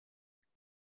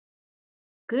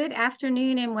Good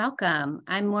afternoon and welcome.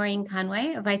 I'm Maureen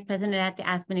Conway, a Vice President at the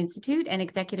Aspen Institute and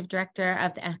Executive Director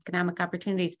of the Economic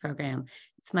Opportunities Program.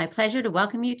 It's my pleasure to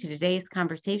welcome you to today's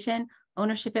conversation,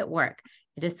 Ownership at Work,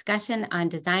 a discussion on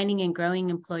designing and growing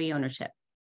employee ownership.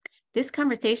 This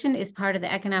conversation is part of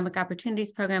the Economic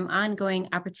Opportunities Program ongoing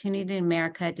Opportunity in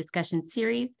America discussion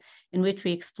series, in which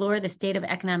we explore the state of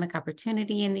economic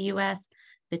opportunity in the U.S.,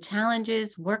 the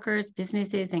challenges workers,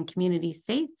 businesses, and communities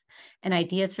face, and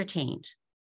ideas for change.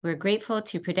 We're grateful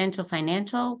to Prudential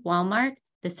Financial, Walmart,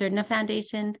 the Cerdna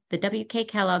Foundation, the W.K.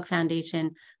 Kellogg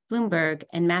Foundation, Bloomberg,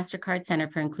 and MasterCard Center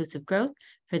for Inclusive Growth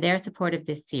for their support of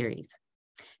this series.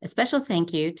 A special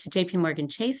thank you to JP Morgan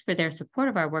Chase for their support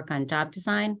of our work on job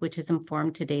design, which has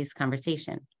informed today's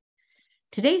conversation.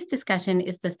 Today's discussion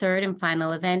is the third and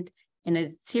final event in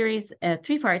a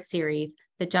three-part series,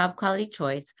 The Job Quality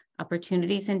Choice,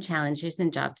 Opportunities and Challenges in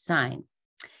Job Design.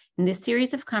 In this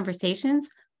series of conversations,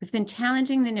 we've been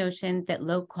challenging the notion that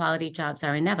low-quality jobs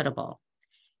are inevitable.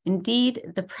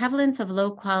 Indeed, the prevalence of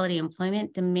low-quality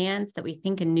employment demands that we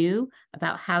think anew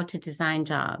about how to design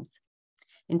jobs.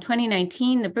 In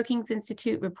 2019, the Brookings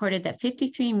Institute reported that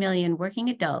 53 million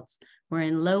working adults were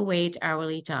in low-wage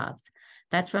hourly jobs.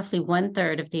 That's roughly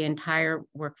 1/3 of the entire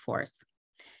workforce.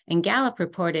 And Gallup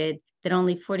reported that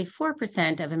only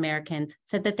 44% of Americans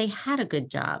said that they had a good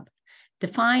job,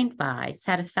 defined by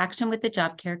satisfaction with the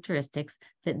job characteristics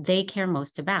that they care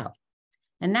most about.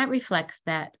 And that reflects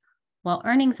that while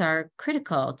earnings are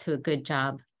critical to a good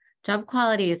job, job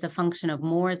quality is a function of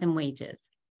more than wages.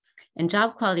 And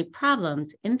job quality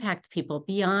problems impact people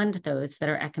beyond those that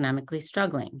are economically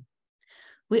struggling.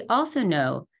 We also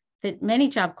know that many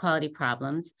job quality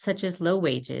problems, such as low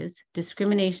wages,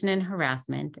 discrimination and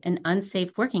harassment, and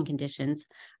unsafe working conditions,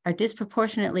 are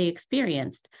disproportionately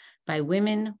experienced by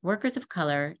women, workers of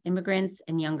color, immigrants,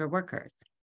 and younger workers.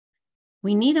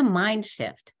 We need a mind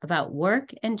shift about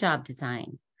work and job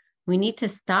design. We need to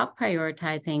stop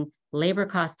prioritizing labor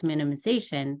cost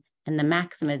minimization and the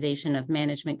maximization of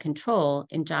management control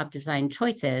in job design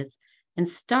choices and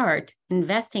start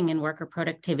investing in worker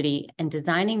productivity and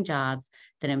designing jobs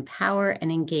that empower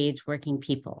and engage working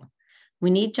people.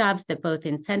 We need jobs that both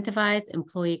incentivize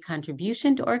employee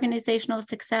contribution to organizational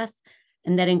success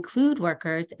and that include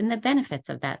workers in the benefits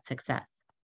of that success.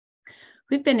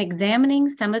 We've been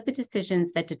examining some of the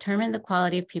decisions that determine the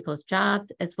quality of people's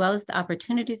jobs, as well as the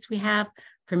opportunities we have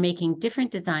for making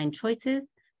different design choices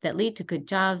that lead to good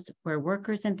jobs where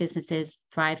workers and businesses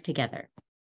thrive together.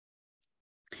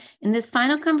 In this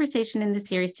final conversation in the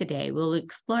series today, we'll be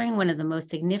exploring one of the most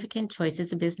significant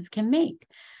choices a business can make.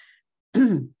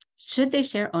 Should they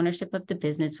share ownership of the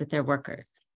business with their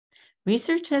workers?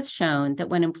 Research has shown that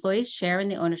when employees share in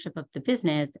the ownership of the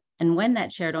business, and when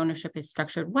that shared ownership is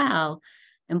structured well,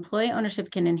 employee ownership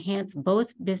can enhance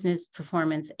both business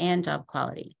performance and job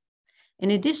quality. In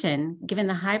addition, given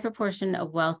the high proportion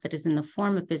of wealth that is in the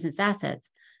form of business assets,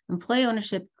 employee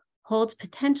ownership holds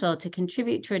potential to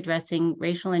contribute to addressing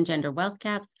racial and gender wealth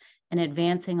gaps and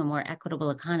advancing a more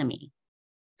equitable economy.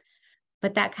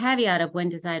 But that caveat of when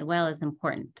designed well is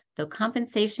important. Though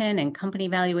compensation and company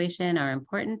valuation are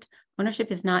important,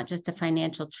 ownership is not just a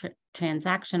financial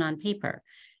transaction on paper.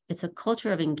 It's a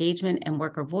culture of engagement and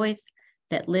worker voice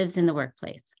that lives in the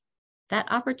workplace.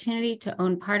 That opportunity to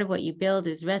own part of what you build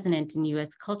is resonant in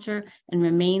US culture and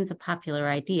remains a popular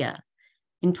idea.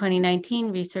 In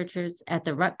 2019, researchers at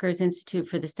the Rutgers Institute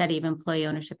for the Study of Employee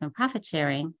Ownership and Profit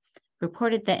Sharing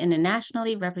reported that in a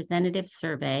nationally representative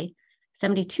survey,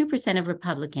 72% of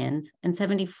Republicans and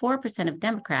 74% of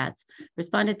Democrats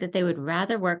responded that they would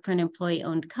rather work for an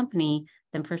employee-owned company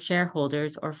than for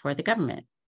shareholders or for the government.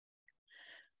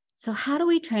 So how do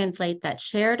we translate that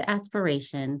shared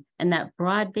aspiration and that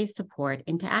broad-based support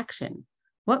into action?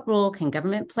 What role can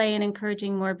government play in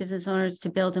encouraging more business owners to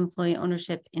build employee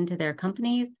ownership into their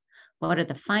companies? What are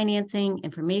the financing,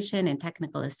 information, and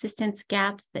technical assistance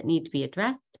gaps that need to be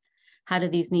addressed? How do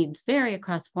these needs vary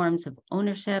across forms of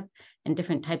ownership and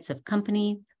different types of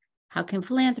companies? How can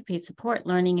philanthropy support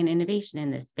learning and innovation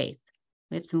in this space?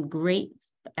 We have some great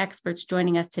experts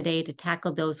joining us today to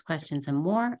tackle those questions and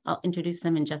more. I'll introduce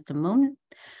them in just a moment.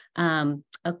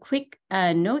 A quick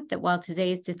note that while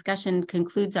today's discussion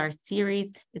concludes our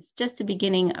series, it's just the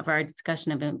beginning of our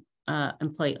discussion of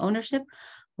employee ownership.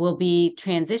 We'll be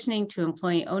transitioning to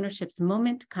Employee Ownership's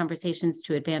Moment, Conversations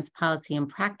to Advance Policy and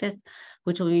Practice,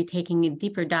 which will be taking a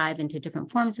deeper dive into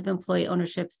different forms of employee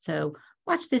ownership. So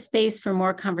watch this space for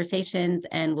more conversations,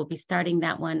 and we'll be starting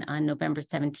that one on November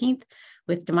 17th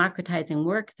with Democratizing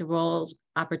Work, the Roles,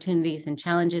 Opportunities, and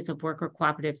Challenges of Worker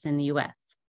Cooperatives in the US.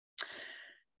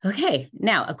 Okay,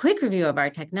 now a quick review of our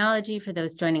technology for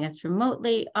those joining us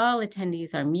remotely. All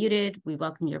attendees are muted. We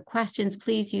welcome your questions.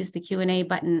 Please use the Q&A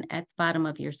button at the bottom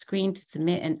of your screen to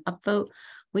submit and upvote.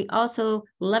 We also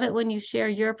love it when you share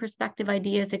your perspective,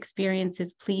 ideas,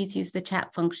 experiences. Please use the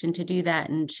chat function to do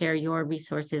that and share your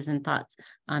resources and thoughts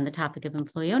on the topic of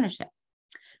employee ownership.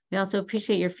 We also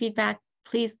appreciate your feedback.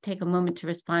 Please take a moment to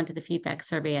respond to the feedback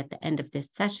survey at the end of this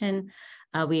session.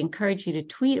 We encourage you to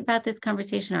tweet about this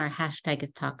conversation. Our hashtag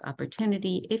is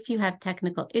TalkOpportunity. If you have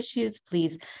technical issues,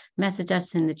 please message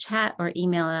us in the chat or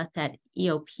email us at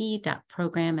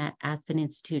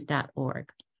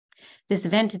eop.program@aspeninstitute.org. This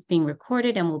event is being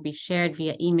recorded and will be shared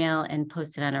via email and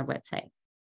posted on our website.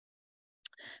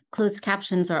 Closed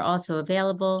captions are also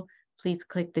available. Please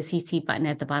click the CC button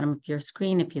at the bottom of your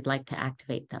screen if you'd like to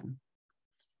activate them.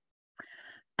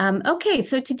 Okay,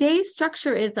 so today's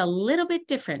structure is a little bit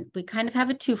different. We kind of have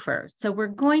a twofer. So we're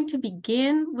going to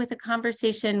begin with a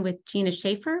conversation with Gina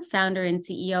Schaefer, founder and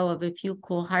CEO of A Few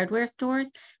Cool Hardware Stores,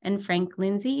 and Frank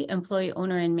Lindsay, employee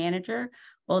owner and manager,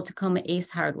 Old Tacoma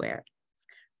Ace Hardware.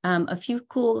 A Few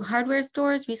Cool Hardware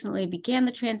Stores recently began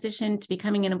the transition to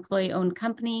becoming an employee-owned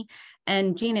company,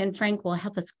 and Gina and Frank will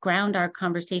help us ground our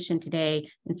conversation today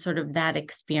in sort of that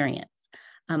experience.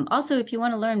 Also, if you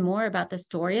want to learn more about the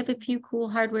story of A Few Cool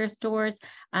Hardware Stores,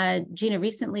 Gina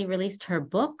recently released her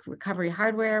book, Recovery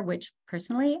Hardware, which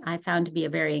personally I found to be a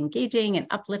very engaging and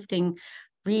uplifting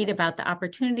read about the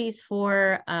opportunities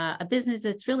for a business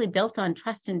that's really built on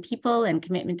trust in people and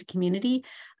commitment to community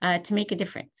to make a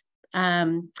difference.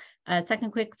 A second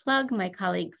quick plug, my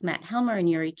colleagues Matt Helmer and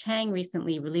Yuri Chang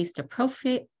recently released a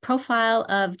profile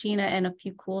of Gina and A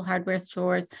Few Cool Hardware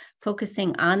Stores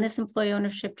focusing on this employee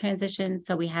ownership transition.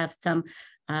 So we have some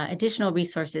additional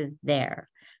resources there.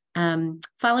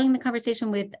 Following the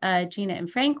conversation with Gina and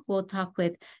Frank, we'll talk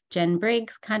with Jen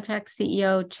Briggs, Contract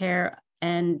CEO, Chair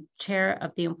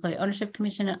of the Employee Ownership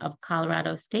Commission of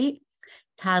Colorado State,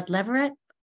 Todd Leverett,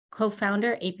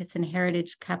 co-founder, Apis and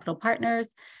Heritage Capital Partners,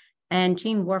 and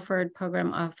Jean Warford,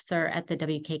 Program Officer at the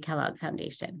W.K. Kellogg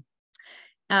Foundation.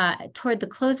 Toward the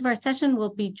close of our session,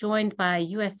 we'll be joined by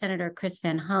U.S. Senator Chris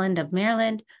Van Hollen of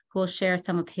Maryland, who will share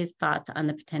some of his thoughts on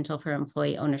the potential for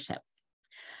employee ownership.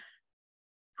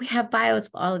 We have bios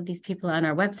of all of these people on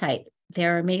our website.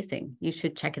 They're amazing. You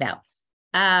should check it out.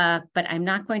 But I'm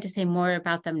not going to say more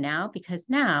about them now, because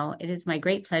now it is my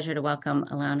great pleasure to welcome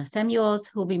Alana Samuels,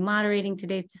 who will be moderating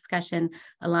today's discussion.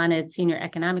 Alana is senior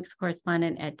economics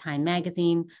correspondent at Time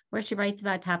Magazine, where she writes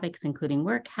about topics including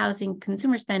work, housing,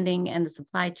 consumer spending, and the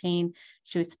supply chain.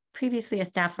 She was previously a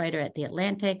staff writer at The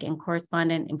Atlantic and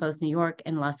correspondent in both New York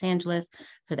and Los Angeles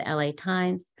for the LA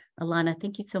Times. Alana,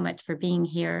 thank you so much for being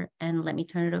here, and let me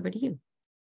turn it over to you.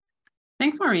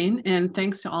 Thanks, Maureen, and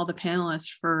thanks to all the panelists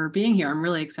for being here. I'm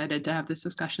really excited to have this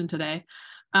discussion today.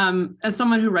 As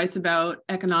someone who writes about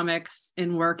economics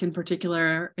in work in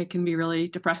particular, it can be really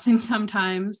depressing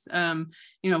sometimes.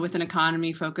 With an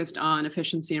economy focused on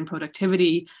efficiency and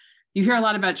productivity, you hear a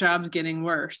lot about jobs getting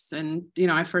worse. And,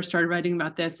 I first started writing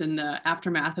about this in the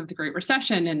aftermath of the Great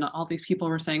Recession, and all these people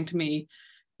were saying to me,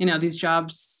 these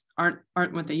jobs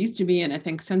aren't what they used to be. And I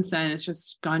think since then it's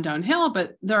just gone downhill,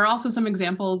 but there are also some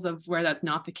examples of where that's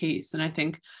not the case. And I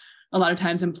think a lot of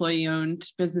times employee-owned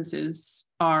businesses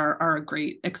are a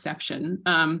great exception.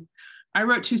 I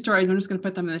wrote 2 stories. I'm just going to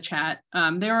put them in the chat.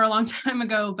 They were a long time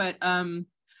ago, but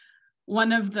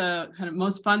one of the kind of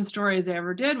most fun stories I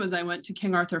ever did was I went to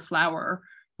King Arthur Flour,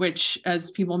 which, as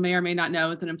people may or may not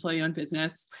know, is an employee-owned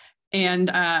business.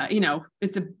 And,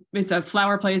 it's a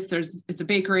flour place. It's a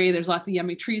bakery. There's lots of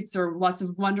yummy treats or lots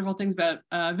of wonderful things about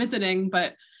visiting.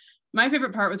 But my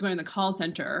favorite part was going to the call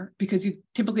center, because you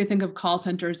typically think of call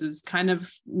centers as kind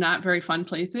of not very fun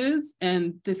places.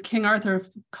 And this King Arthur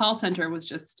call center was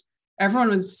just, everyone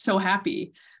was so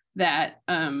happy that,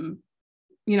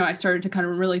 I started to kind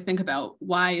of really think about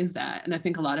why is that? And I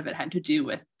think a lot of it had to do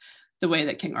with the way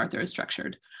that King Arthur is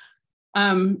structured.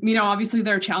 Obviously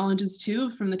there are challenges too.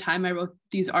 From the time I wrote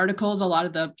these articles, a lot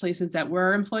of the places that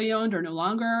were employee owned are no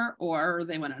longer, or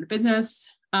they went out of business.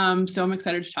 So I'm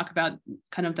excited to talk about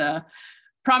kind of the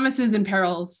promises and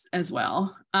perils as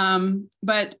well.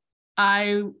 But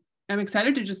I am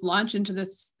excited to just launch into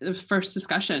this first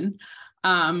discussion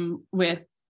with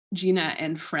Gina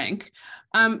and Frank.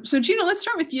 So Gina, let's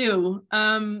start with you.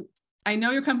 I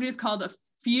know your company is called A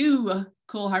Few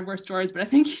Cool Hardware Stores, but I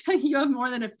think you have more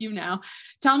than a few now.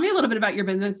 Tell me a little bit about your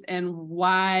business and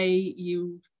why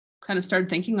you kind of started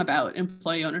thinking about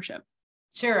employee ownership.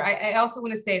 Sure. I also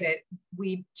want to say that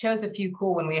we chose a few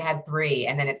cool when we had three,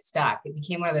 and then it stuck. It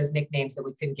became one of those nicknames that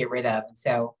we couldn't get rid of. And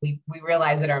so we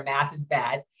realized that our math is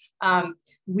bad.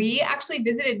 We actually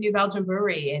visited New Belgium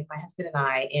Brewery, and my husband and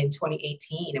I, in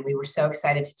 2018, and we were so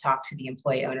excited to talk to the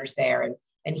employee owners there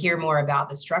and hear more about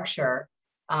the structure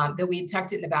that we had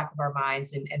tucked it in the back of our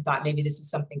minds and thought maybe this is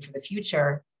something for the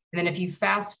future. And then if you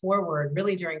fast forward,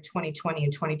 really during 2020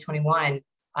 and 2021,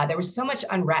 there was so much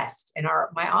unrest, and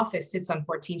my office sits on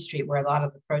 14th Street, where a lot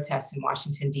of the protests in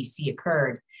Washington, D.C.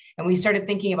 occurred. And we started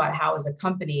thinking about how, as a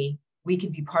company, we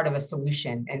could be part of a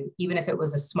solution. And even if it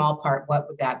was a small part, what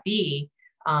would that be?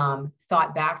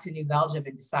 Thought back to New Belgium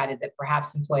and decided that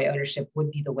perhaps employee ownership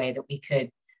would be the way that we could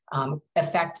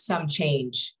affect some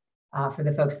change for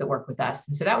the folks that work with us.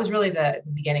 And so that was really the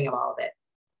beginning of all of it.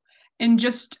 And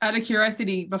just out of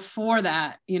curiosity, before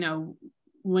that,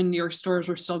 when your stores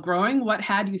were still growing, what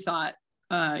had you thought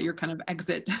your kind of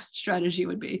exit strategy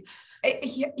would be?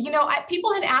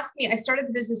 People had asked me, I started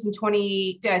the business in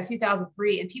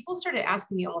 2003, and people started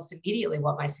asking me almost immediately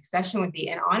what my succession would be.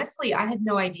 And honestly, I had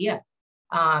no idea.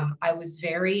 I was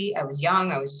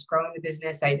young. I was just growing the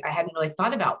business. I hadn't really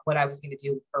thought about what I was going to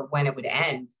do or when it would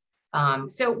end.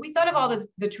 So we thought of all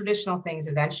the traditional things,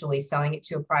 eventually selling it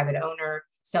to a private owner,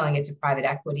 selling it to private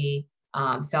equity,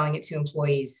 selling it to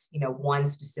employees, one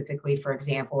specifically, for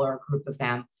example, or a group of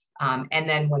them. And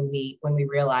then when we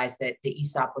realized that the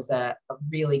ESOP was a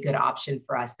really good option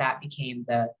for us, that became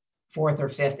the fourth or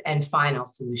fifth and final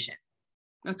solution.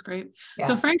 That's great. Yeah.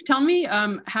 So Frank, tell me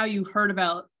how you heard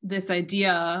about this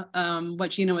idea,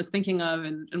 what Gina was thinking of,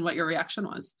 and what your reaction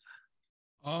was.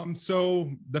 So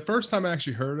the first time I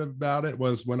actually heard about it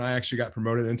was when I actually got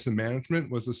promoted into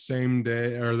management. Was the same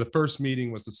day, or the first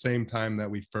meeting was the same time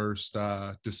that we first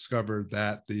discovered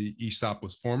that the ESOP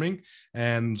was forming,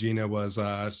 and Gina was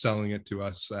selling it to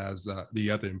us as the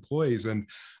other employees. And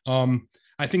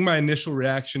I think my initial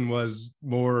reaction was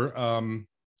more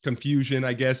confusion,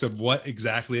 I guess, of what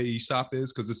exactly an ESOP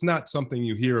is, because it's not something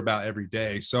you hear about every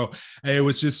day. So it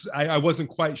was just, I wasn't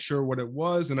quite sure what it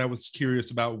was, and I was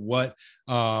curious about what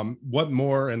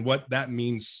more and what that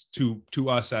means to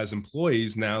us as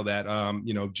employees now that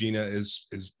Gina is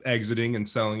exiting and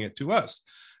selling it to us.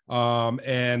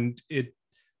 And it,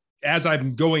 as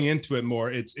I'm going into it more,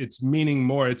 it's meaning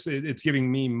more. It's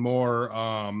giving me more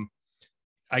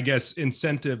I guess,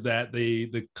 incentive that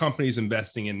the company's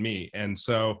investing in me. And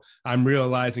so I'm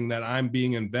realizing that I'm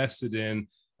being invested in,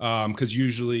 because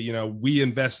usually, we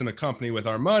invest in a company with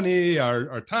our money,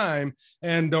 our time,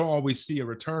 and don't always see a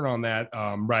return on that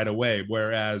right away.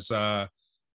 Whereas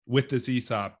with this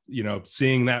ESOP,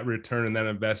 seeing that return and that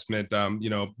investment,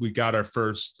 we got our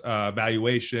first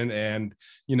valuation, and,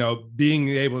 being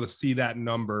able to see that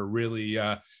number really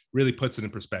puts it in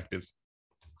perspective.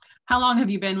 How long have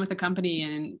you been with the company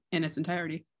in its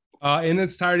entirety? In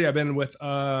its entirety, I've been with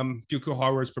Fuco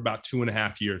Hardware for about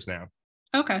 2.5 years now.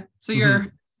 Okay, so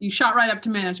you shot right up to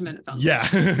management. It sounds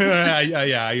like.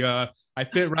 I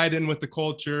fit right in with the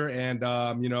culture, and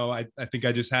I think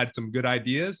I just had some good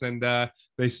ideas, and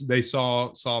they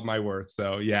saw my worth.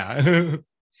 So yeah.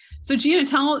 So Gina,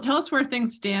 tell us where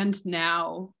things stand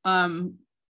now.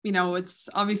 It's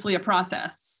obviously a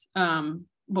process,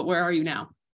 but where are you now?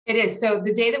 It is. So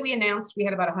the day that we announced, we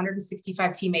had about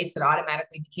 165 teammates that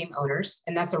automatically became owners,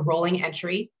 and that's a rolling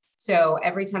entry. So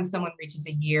every time someone reaches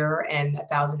a year and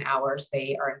 1,000 hours,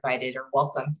 they are invited or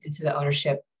welcomed into the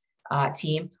ownership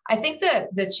team. I think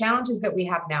the challenges that we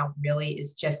have now really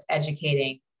is just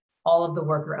educating all of the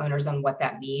worker owners on what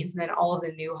that means, and then all of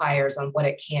the new hires on what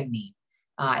it can mean.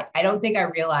 I don't think I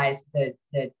realized the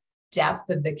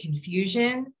depth of the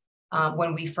confusion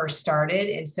when we first started.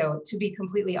 And so, to be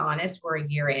completely honest, we're a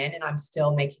year in, and I'm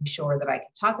still making sure that I can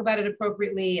talk about it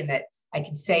appropriately and that I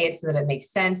can say it so that it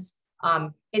makes sense.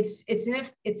 It's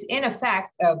in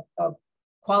effect a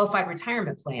qualified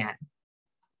retirement plan,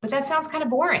 but that sounds kind of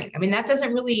boring. I mean, I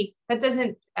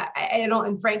don't,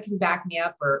 and Frank can back me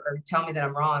up or tell me that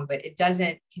I'm wrong, but it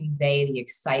doesn't convey the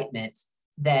excitement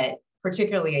that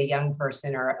particularly a young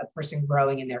person or a person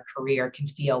growing in their career can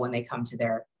feel when they come to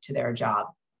their job.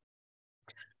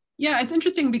 Yeah, it's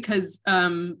interesting because,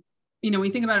 when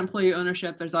you think about employee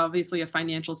ownership, there's obviously a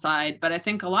financial side, but I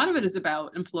think a lot of it is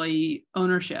about employee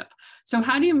ownership. So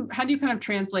how do you kind of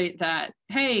translate that,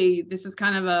 hey, this is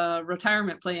kind of a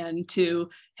retirement plan, to,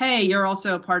 hey, you're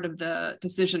also a part of the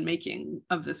decision-making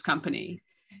of this company?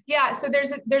 Yeah, so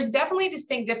there's definitely a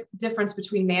distinct difference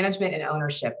between management and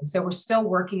ownership. And so we're still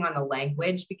working on the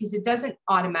language, because it doesn't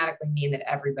automatically mean that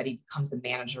everybody becomes a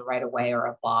manager right away or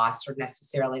a boss, or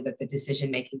necessarily that the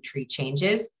decision-making tree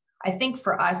changes. I think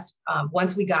for us,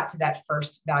 once we got to that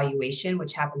first valuation,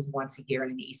 which happens once a year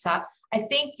in an ESOP, I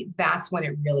think that's when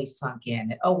it really sunk in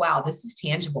that, oh, wow, this is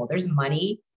tangible. There's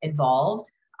money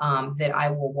involved that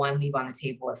I will, one, leave on the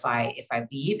table if I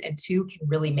leave, and two, can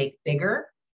really make bigger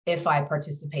if I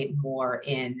participate more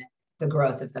in the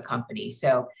growth of the company.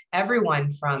 So everyone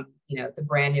from, the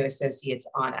brand new associates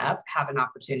on up have an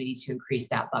opportunity to increase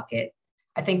that bucket.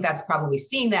 I think that's probably,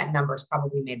 seeing that numbers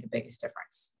probably made the biggest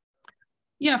difference.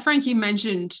 Yeah, Frank, you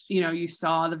mentioned, you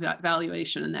saw the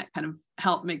valuation and that kind of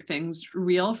helped make things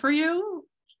real for you.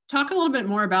 Talk a little bit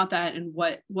more about that and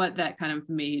what that kind of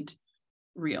made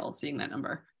real, seeing that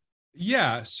number.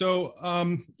 Yeah. So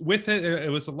with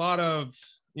it was a lot of,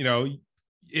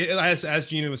 as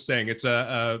Gina was saying, it's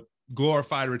a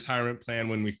glorified retirement plan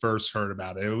when we first heard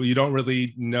about it. You don't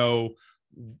really know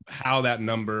how that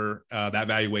number, that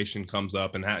valuation comes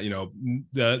up, and how,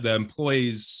 the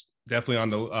employees definitely on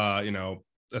the,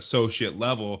 associate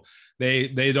level,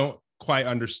 they don't quite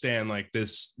understand, like,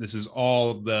 this is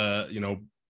all the,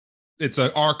 it's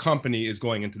our company is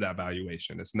going into that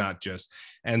valuation. It's not just,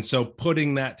 and so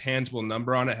putting that tangible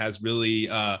number on it has really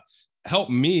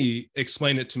helped me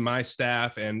explain it to my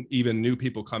staff and even new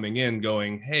people coming in,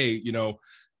 going, hey,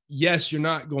 yes, you're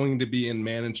not going to be in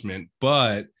management,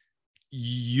 but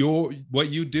what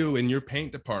you do in your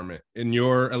paint department, in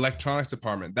your electronics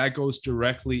department, that goes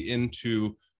directly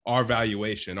into our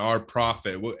valuation, our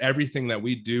profit, everything that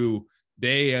we do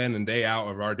day in and day out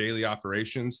of our daily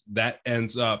operations, that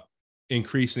ends up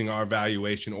increasing our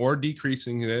valuation or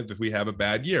decreasing it if we have a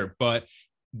bad year. But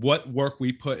what work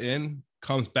we put in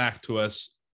comes back to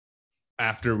us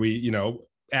after we,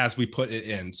 as we put it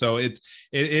in. So it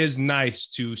is nice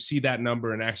to see that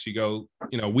number and actually go,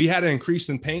 we had an increase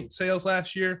in paint sales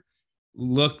last year.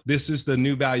 Look, this is the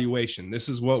new valuation. This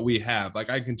is what we have. Like,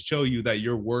 I can show you that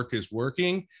your work is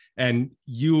working and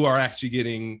you are actually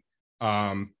getting,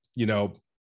 you're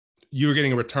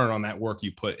getting a return on that work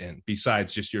you put in,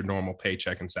 besides just your normal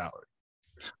paycheck and salary.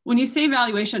 When you say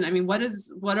valuation, I mean, what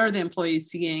are the employees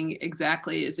seeing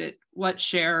exactly? Is it what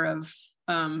share of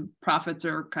profits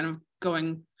are kind of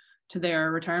going to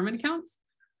their retirement accounts?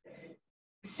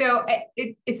 So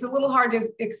it's a little hard to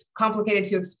complicated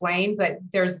to explain, but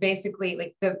there's basically,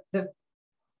 like,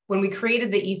 when we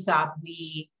created the ESOP,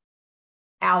 we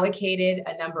allocated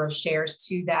a number of shares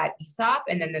to that ESOP,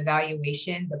 and then the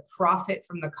valuation, the profit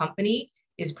from the company,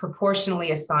 is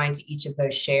proportionally assigned to each of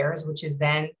those shares, which is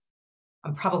then,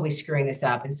 I'm probably screwing this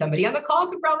up, and somebody on the call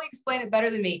could probably explain it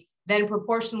better than me, then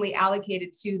proportionally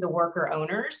allocated to the worker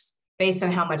owners based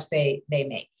on how much they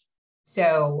make.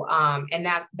 So, and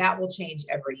that will change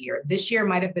every year. This year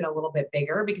might have been a little bit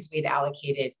bigger because we had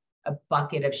allocated a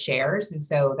bucket of shares, and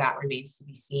so that remains to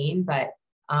be seen. But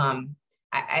I'm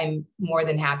more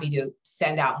than happy to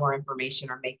send out more information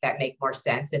or make more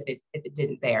sense if it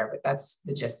didn't there. But that's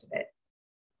the gist of it.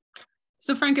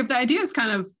 So, Frank, if the idea is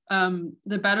kind of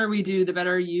the better we do, the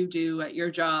better you do at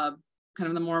your job, kind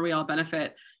of the more we all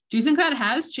benefit, do you think that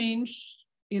has changed,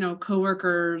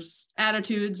 coworkers'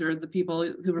 attitudes, or the people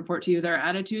who report to you, their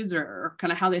attitudes, or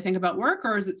kind of how they think about work?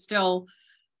 Or is it still,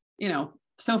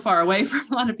 so far away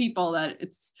from a lot of people that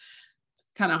it's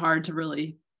kind of hard to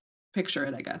really picture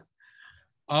it, I guess?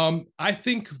 I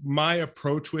think my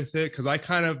approach with it, because I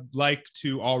kind of like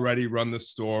to already run the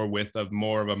store with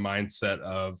more of a mindset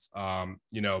of,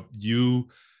 you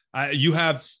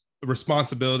have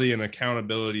responsibility and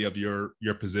accountability of your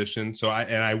position. So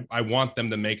I want them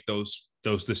to make those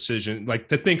decisions, like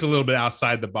to think a little bit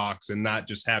outside the box and not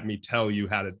just have me tell you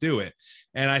how to do it.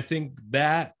 And I think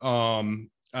that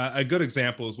a good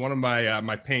example is one of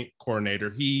my paint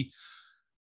coordinator. He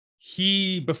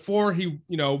before he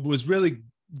was really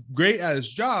great at his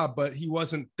job, but he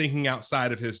wasn't thinking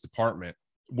outside of his department.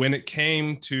 When it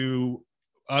came to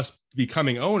us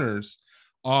becoming owners,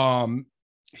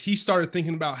 he started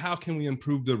thinking about how can we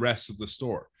improve the rest of the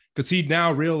store, because he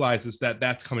now realizes that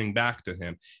that's coming back to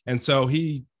him. And so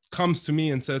he comes to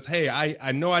me and says, hey,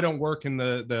 I know I don't work in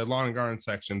the lawn and garden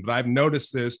section, but I've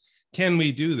noticed this. Can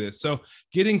we do this? So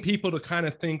getting people to kind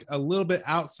of think a little bit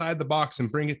outside the box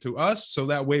and bring it to us, so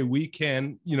that way we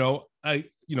can,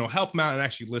 help them out and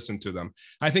actually listen to them.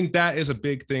 I think that is a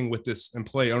big thing with this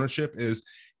employee ownership, is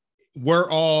we're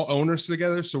all owners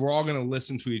together. So we're all going to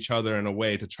listen to each other in a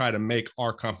way to try to make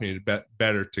our company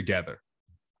better together.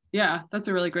 Yeah, that's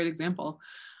a really great example.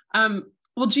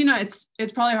 Well, Gina,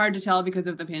 it's probably hard to tell because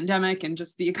of the pandemic and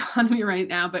just the economy right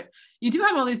now, but you do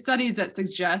have all these studies that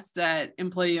suggest that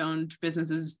employee-owned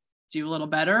businesses do a little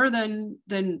better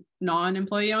than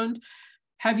non-employee-owned.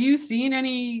 Have you seen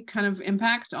any kind of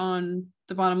impact on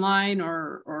the bottom line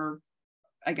or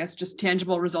I guess, just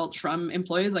tangible results from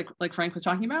employees like Frank was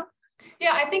talking about?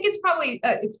 Yeah, I think it's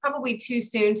probably too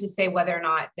soon to say whether or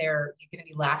not they're going to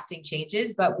be lasting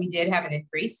changes, but we did have an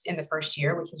increase in the first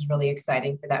year, which was really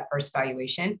exciting for that first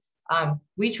valuation.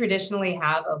 We traditionally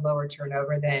have a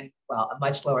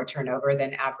much lower turnover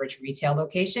than average retail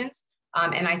locations.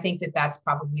 And I think that that's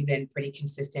probably been pretty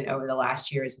consistent over the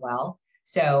last year as well.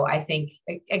 So I think,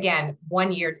 again,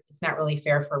 1 year, it's not really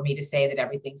fair for me to say that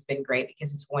everything's been great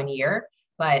because it's 1 year.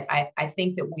 But I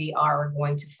think that we are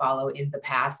going to follow in the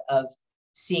path of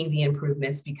seeing the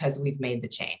improvements because we've made the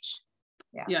change.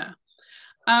 Yeah.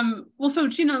 Well, so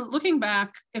Gina, looking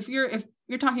back, if you're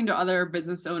talking to other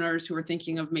business owners who are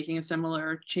thinking of making a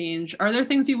similar change, are there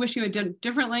things you wish you had done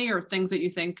differently, or things that you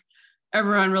think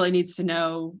everyone really needs to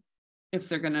know if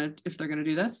they're gonna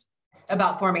do this?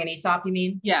 About forming an ESOP, you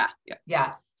mean? Yeah.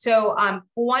 So,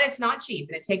 one, it's not cheap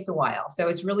and it takes a while. So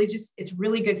it's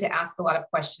really good to ask a lot of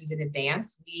questions in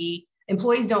advance.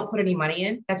 Employees don't put any money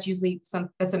in. That's usually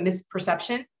that's a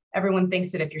misperception. Everyone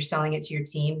thinks that if you're selling it to your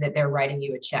team, that they're writing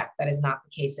you a check. That is not the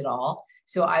case at all.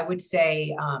 So I would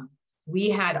say we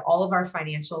had all of our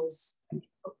financials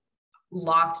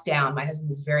locked down. My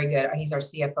husband is very good. He's our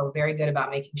CFO, very good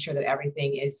about making sure that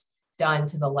everything is done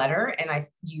to the letter. And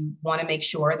you want to make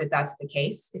sure that that's the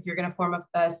case. If you're going to form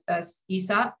a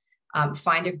ESOP,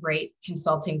 find a great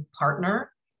consulting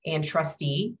partner and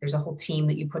trustee. There's a whole team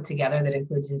that you put together that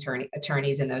includes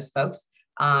attorneys and those folks.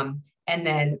 And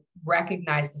then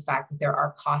recognize the fact that there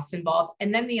are costs involved.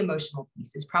 And then the emotional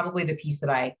piece is probably the piece that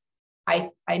I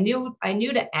knew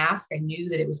to ask. I knew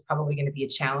that it was probably going to be a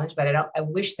challenge, but I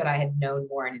wish that I had known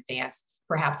more in advance,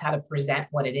 perhaps how to present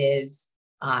what it is,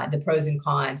 the pros and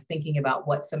cons, thinking about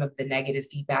what some of the negative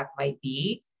feedback might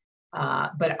be.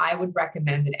 But I would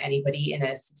recommend that anybody in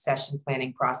a succession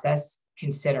planning process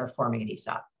consider forming an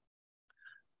ESOP.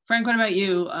 Frank, what about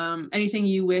you? Anything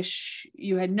you wish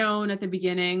you had known at the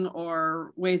beginning,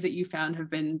 or ways that you found have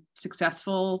been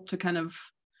successful to kind of,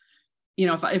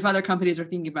 if other companies are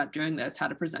thinking about doing this, how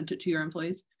to present it to your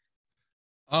employees?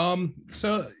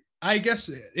 So I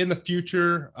guess in the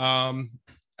future,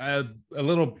 a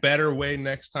little better way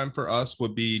next time for us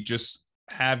would be just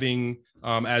having,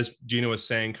 as Gina was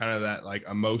saying, kind of that like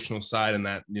emotional side, and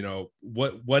that,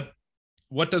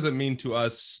 what does it mean to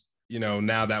us,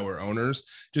 now that we're owners,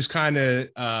 just kind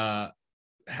of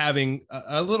having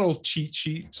a little cheat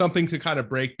sheet, something to kind of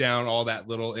break down all that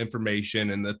little information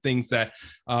and the things that,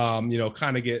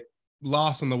 kind of get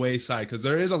lost on the wayside, because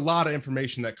there is a lot of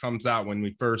information that comes out when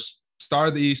we first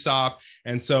start the ESOP.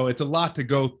 And so it's a lot to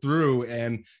go through,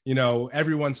 and,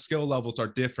 everyone's skill levels are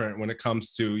different when it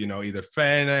comes to, either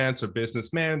finance or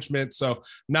business management. So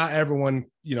not everyone,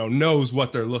 knows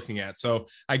what they're looking at. So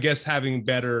I guess having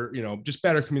better, just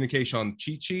better communication on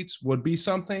cheat sheets would be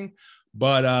something.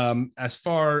 But as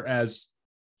far as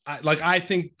I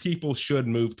think people should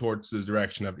move towards the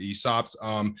direction of ESOPs.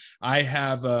 I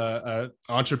have a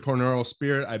entrepreneurial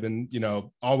spirit. I've been,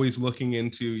 always looking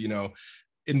into,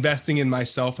 investing in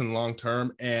myself in the long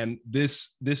term. And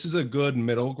this is a good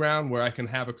middle ground where I can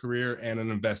have a career and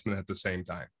an investment at the same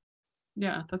time.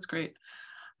 Yeah, that's great.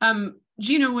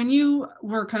 Gina, when you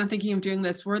were kind of thinking of doing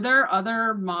this, were there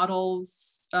other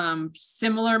models,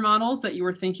 similar models that you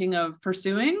were thinking of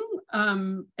pursuing?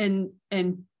 And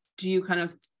do you kind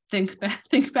of think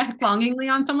back longingly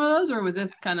on some of those, or was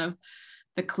this kind of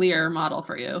the clear model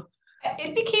for you?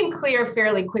 It became clear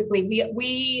fairly quickly.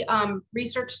 We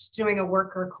researched doing a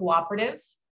worker cooperative,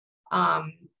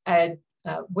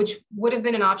 which would have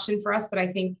been an option for us, but I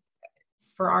think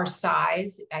for our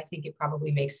size, I think it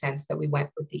probably makes sense that we went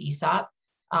with the ESOP.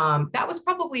 That was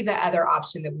probably the other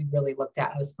option that we really looked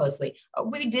at most closely.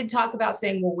 We did talk about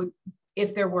saying, well,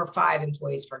 if there were 5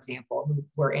 employees, for example, who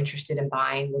were interested in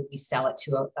buying, would we sell it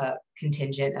to a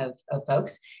contingent of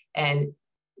folks? And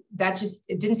that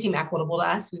it didn't seem equitable to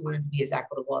us. We wanted to be as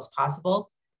equitable as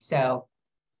possible. So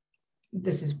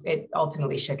it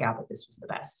ultimately shook out that this was the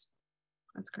best.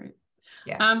 That's great.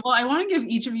 Yeah. Well, I want to give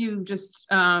each of you just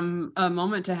a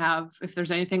moment to have, if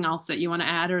there's anything else that you want to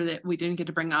add or that we didn't get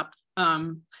to bring up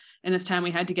in this time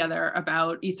we had together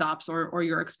about ESOPs or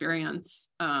your experience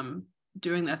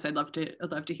doing this. I'd love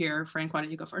to hear. Frank, why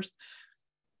don't you go first?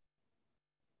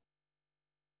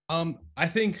 I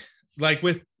think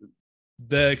with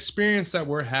the experience that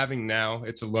we're having now,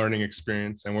 it's a learning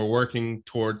experience, and we're working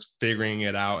towards figuring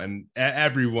it out. And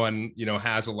everyone,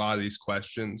 has a lot of these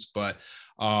questions, but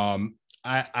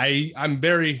I'm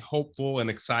very hopeful and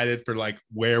excited for like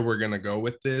where we're gonna go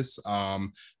with this.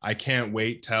 I can't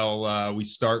wait till we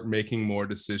start making more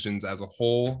decisions as a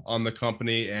whole on the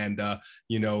company, and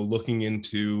looking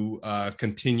into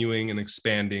continuing and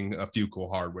expanding a few cool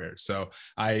hardware. So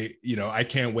I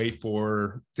can't wait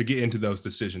to get into those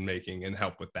decision making and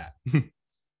help with that.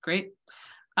 Great.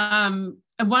 And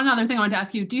one other thing I wanted to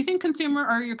ask you, do you think consumer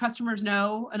or your customers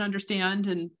know and understand,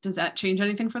 and does that change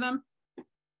anything for them?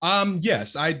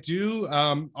 Yes, I do.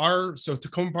 So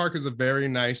Tacoma Park is a very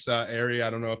nice area. I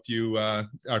don't know if you are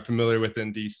familiar with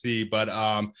in DC, but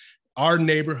our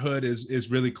neighborhood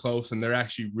is really close, and they're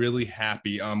actually really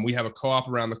happy. We have a co-op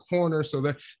around the corner,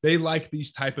 so they like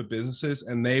these type of businesses,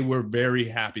 and they were very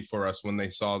happy for us when they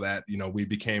saw that we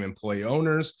became employee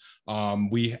owners.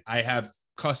 I have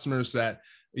customers that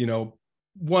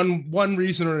one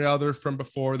reason or the other from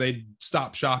before they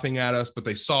stopped shopping at us, but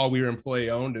they saw we were employee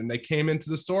owned and they came into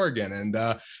the store again, and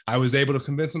I was able to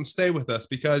convince them to stay with us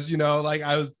because like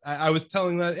I was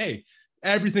telling them, hey,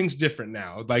 everything's different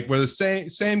now. Like, we're the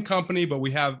same company, but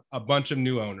we have a bunch of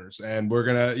new owners, and we're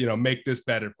gonna make this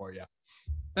better for you.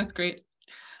 That's great.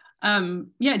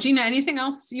 Yeah, Gina, anything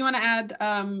else you want to add?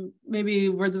 Maybe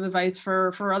words of advice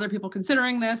for other people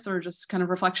considering this, or just kind of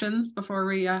reflections before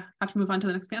we have to move on to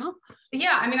the next panel?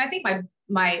 Yeah, I mean, I think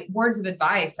my words of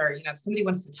advice are, if somebody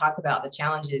wants to talk about the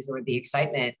challenges or the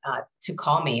excitement, to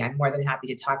call me. I'm more than happy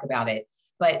to talk about it.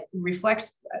 But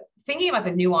thinking about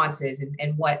the nuances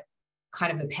and what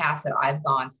kind of the path that I've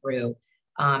gone through.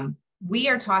 We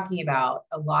are talking about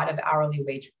a lot of hourly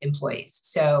wage employees.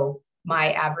 So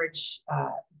my average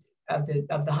of the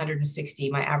 160,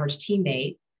 my average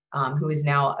teammate, who is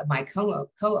now my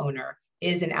co-owner,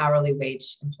 is an hourly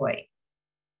wage employee.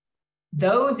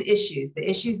 Those issues, the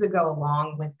issues that go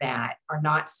along with that, are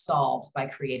not solved by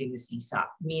creating the ESOP.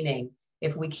 Meaning,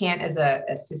 if we can't, as a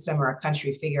system or a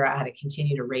country, figure out how to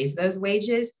continue to raise those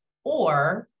wages,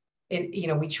 or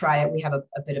we try it, we have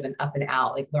a bit of an up and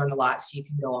out, like learn a lot so you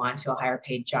can go on to a higher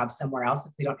paid job somewhere else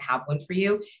if we don't have one for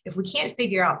you. If we can't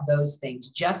figure out those things,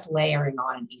 just layering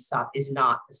on an ESOP is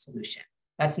not the solution.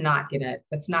 That's not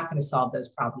gonna solve those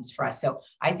problems for us. So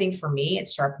I think for me,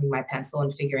 it's sharpening my pencil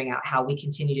and figuring out how we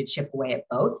continue to chip away at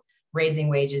both, raising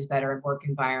wages, better work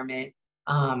environment,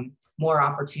 more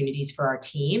opportunities for our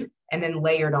team. And then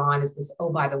layered on is this,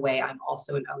 oh, by the way, I'm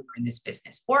also an owner in this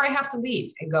business, or I have to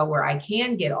leave and go where I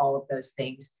can get all of those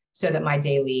things so that my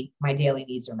daily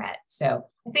needs are met. So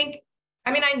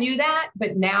I knew that,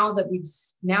 but now that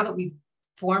we've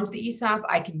formed the ESOP,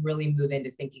 I can really move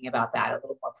into thinking about that a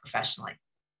little more professionally.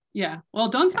 Yeah. Well,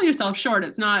 don't sell yourself short.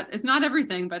 It's not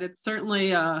everything, but it's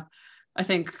certainly I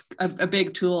think a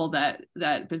big tool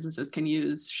that businesses can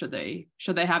use should they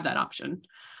have that option.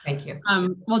 Thank you.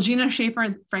 Well, Gina Schaefer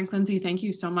and Frank Lindsay, thank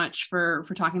you so much for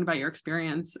talking about your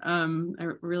experience. I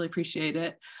really appreciate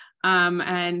it.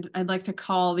 And I'd like to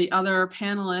call the other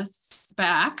panelists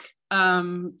back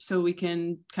so we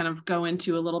can kind of go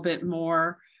into a little bit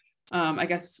more, I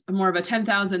guess, more of a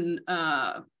 10,000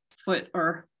 foot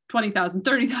or 20,000,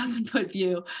 30,000 foot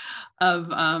view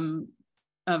of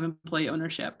employee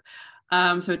ownership.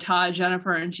 So Todd,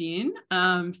 Jennifer, and Jean,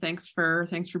 thanks for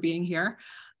being here.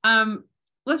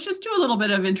 Let's just do a little bit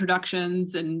of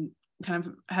introductions and kind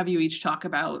of have you each talk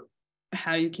about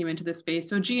how you came into this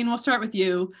space. So Jean, we'll start with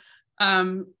you.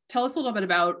 Tell us a little bit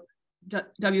about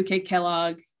WK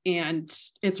Kellogg and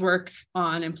its work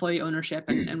on employee ownership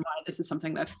and why this is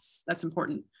something that's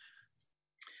important.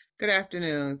 Good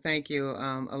afternoon. Thank you,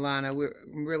 Alana. We're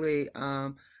really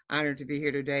honored to be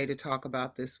here today to talk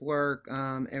about this work,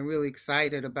 and really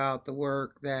excited about the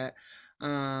work that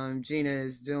Gina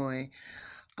is doing.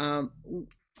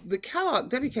 The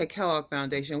WK Kellogg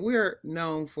Foundation, we're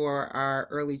known for our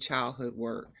early childhood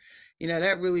work.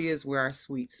 That really is where our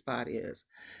sweet spot is.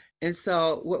 And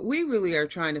so what we really are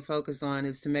trying to focus on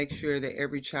is to make sure that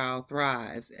every child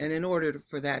thrives. And in order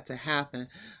for that to happen,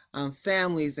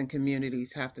 families and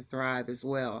communities have to thrive as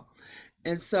well.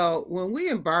 And so when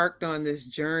we embarked on this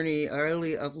journey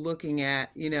early of looking at,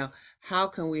 how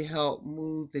can we help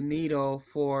move the needle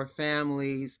for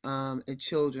families and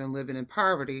children living in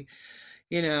poverty,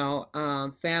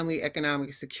 family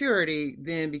economic security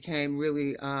then became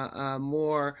really a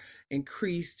more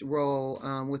increased role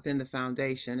within the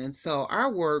foundation. And so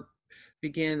our work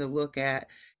began to look at,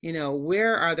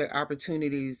 where are the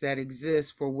opportunities that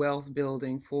exist for wealth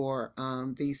building for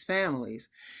these families?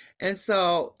 And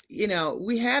so,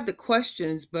 we had the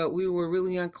questions, but we were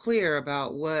really unclear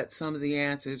about what some of the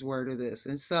answers were to this.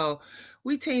 And so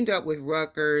we teamed up with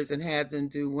Rutgers and had them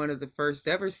do one of the first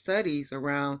ever studies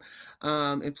around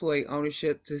employee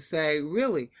ownership to say,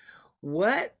 really,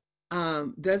 what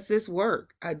does this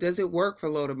work? Does it work for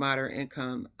low to moderate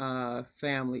income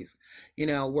families,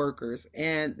 workers?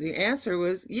 And the answer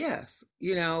was yes.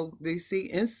 They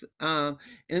see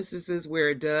instances where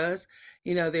it does.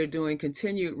 They're doing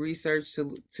continued research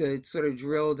to sort of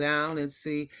drill down and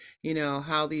see,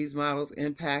 how these models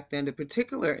impact, and the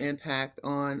particular impact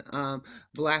on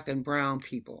Black and Brown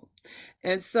people.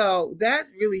 And so that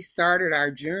really started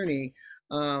our journey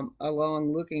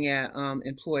along looking at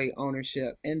employee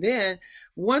ownership. And then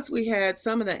once we had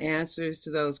some of the answers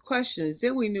to those questions,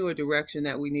 then we knew a direction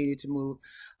that we needed to move,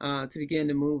 to begin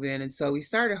to move in. And so we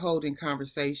started holding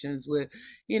conversations with,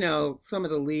 some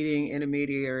of the leading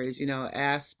intermediaries,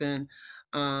 Aspen,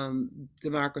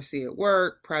 Democracy at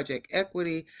Work, Project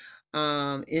Equity,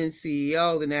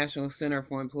 NCEO, the National Center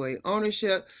for Employee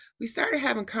Ownership. We started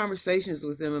having conversations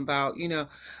with them about,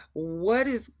 what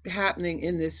is happening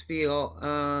in this field,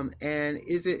 and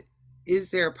is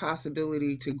there a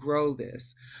possibility to grow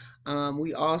this?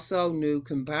 We also knew,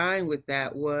 combined with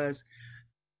that, was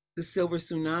the silver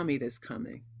tsunami that's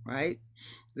coming, right?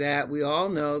 That we all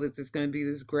know that there's going to be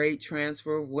this great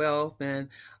transfer of wealth and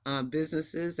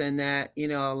businesses, and that,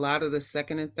 a lot of the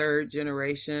second and third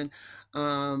generation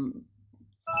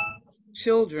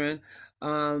children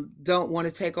don't want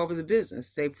to take over the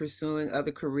business. They're pursuing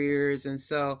other careers. And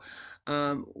so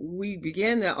we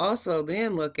begin to also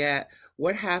then look at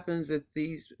what happens if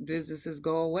these businesses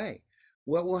go away.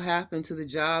 What will happen to the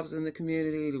jobs in the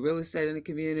community, the real estate in the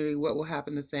community? What will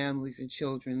happen to families and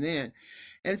children then?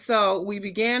 And so we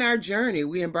began our journey.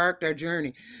 We embarked our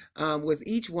journey with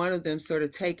each one of them sort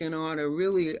of taking on a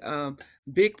really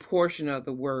big portion of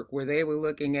the work, where they were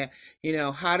looking at,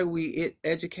 how do we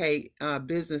educate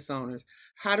business owners?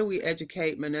 How do we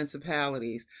educate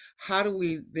municipalities? How do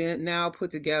we then now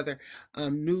put together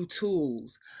new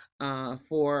tools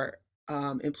for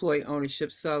employee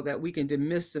ownership, so that we can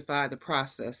demystify the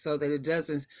process, so that it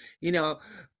doesn't,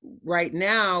 right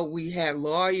now we have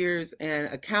lawyers and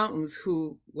accountants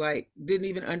who didn't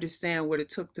even understand what it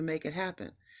took to make it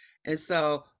happen. And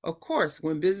so, of course,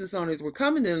 when business owners were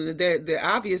coming to them, the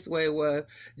obvious way was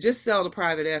just sell to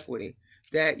private equity.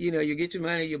 That, you get your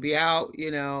money, you'll be out,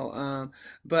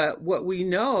 but what we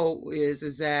know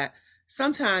is that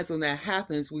sometimes when that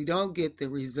happens, we don't get the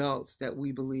results that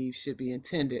we believe should be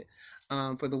intended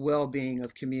for the well-being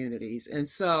of communities. And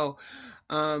so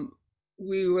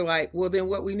we were like, well, then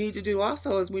what we need to do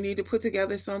also is we need to put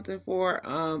together something for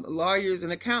lawyers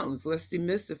and accountants. Let's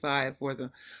demystify it for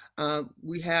them.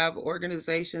 We have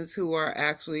organizations who are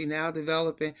actually now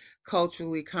developing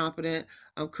culturally competent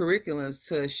curriculums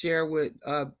to share with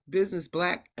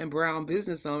Black and Brown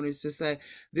business owners, to say,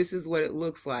 this is what it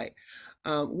looks like.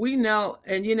 We know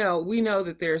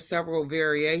that there are several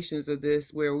variations of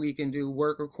this where we can do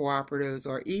worker cooperatives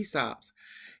or ESOPs.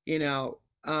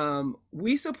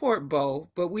 We support both,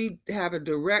 but we have a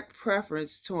direct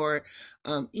preference toward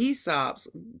ESOPs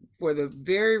for the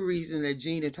very reason that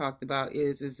Gina talked about,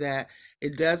 is that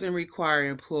it doesn't require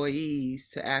employees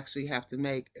to actually have to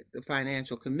make the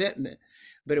financial commitment.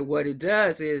 But what it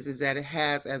does is that it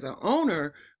has, as an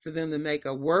owner, for them to make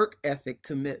a work ethic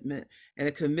commitment and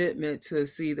a commitment to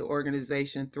see the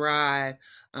organization thrive,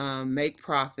 make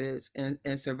profits, and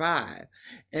survive.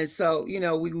 And so,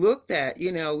 we looked at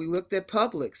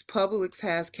Publix. Publix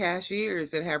has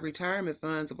cashiers that have retirement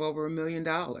funds of over $1 million.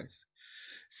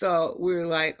 So we're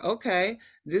like, okay,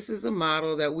 this is a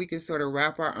model that we can sort of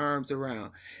wrap our arms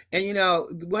around. And,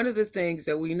 one of the things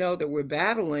that we know that we're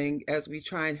battling as we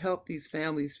try and help these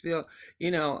families feel,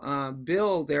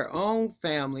 build their own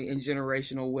family and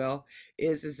generational wealth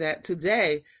is that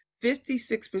today,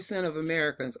 56% of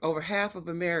Americans, over half of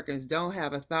Americans, don't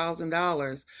have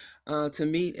 $1,000 to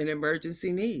meet an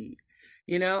emergency need.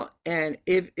 And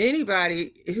if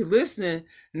anybody listening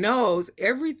knows,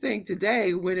 everything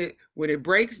today, when it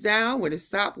breaks down, when it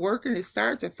stops working, it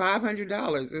starts at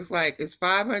 $500. It's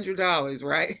 $500,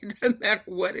 right? It doesn't matter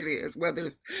what it is, whether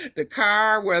it's the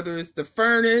car, whether it's the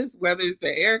furnace, whether it's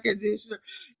the air conditioner,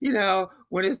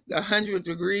 when it's 100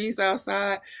 degrees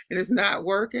outside and it's not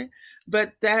working.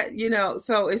 But that,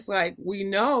 so it's like, we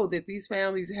know that these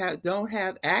families don't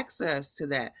have access to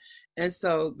that. And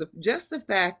so just the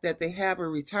fact that they have a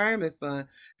retirement fund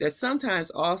that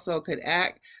sometimes also could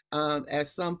act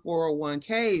as some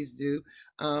 401ks do,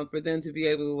 for them to be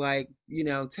able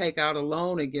to take out a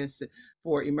loan against it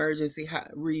for emergency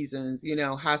reasons,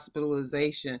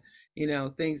 hospitalization,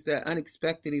 things that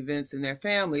unexpected events in their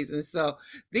families. And so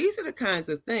these are the kinds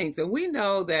of things. And we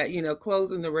know that,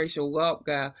 closing the racial wealth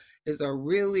gap is a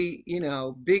really,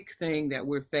 big thing that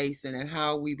we're facing, and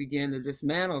how we begin to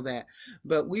dismantle that.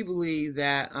 But we believe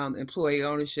that employee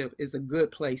ownership is a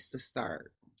good place to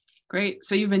start. Great.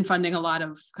 So you've been funding a lot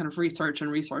of kind of research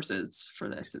and resources for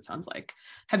this, it sounds like.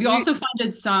 Have you also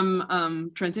funded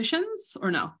some transitions or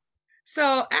no?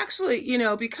 So actually,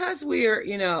 because we are,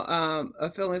 a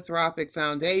philanthropic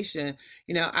foundation,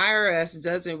 IRS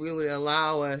doesn't really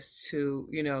allow us to,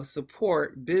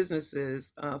 support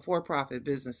businesses, for-profit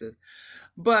businesses.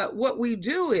 But what we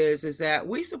do is that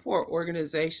we support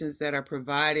organizations that are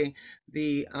providing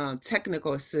the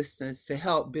technical assistance to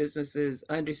help businesses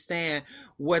understand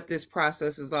what this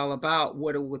process is all about,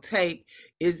 what it will take.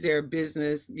 Is their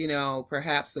business,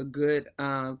 perhaps a good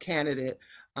candidate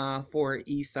for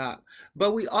ESOP?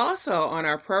 But we also, on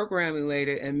our program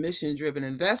related and mission driven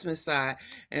investment side,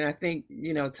 and I think,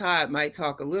 Todd might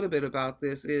talk a little bit about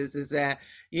this, is that,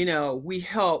 we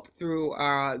help through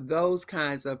those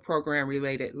kinds of program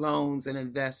related loans and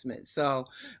investments. So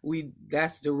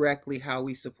that's directly how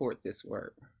we support this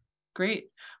work. Great.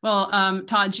 Well,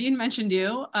 Todd, Jean mentioned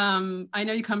you. I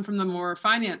know you come from the more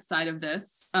finance side of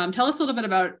this. Tell us a little bit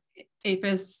about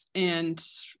APIS and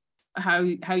how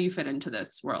you fit into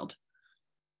this world.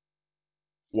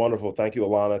 Wonderful. Thank you,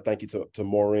 Alana. Thank you to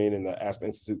Maureen and the Aspen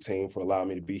Institute team for allowing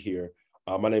me to be here.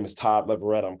 My name is Todd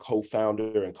Leverett. I'm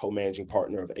co-founder and co-managing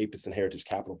partner of APIS and Heritage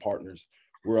Capital Partners.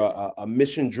 We're a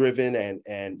mission-driven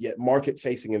and yet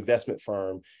market-facing investment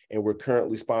firm, and we're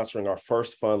currently sponsoring our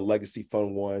first fund, Legacy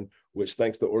Fund 1, which,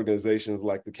 thanks to organizations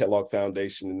like the Kellogg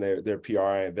Foundation and their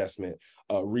PRI investment,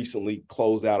 recently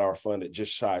closed out our fund at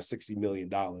just shy of $60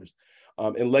 million.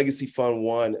 And Legacy Fund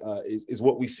 1 is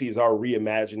what we see as our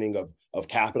reimagining of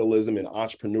capitalism and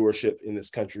entrepreneurship in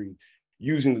this country,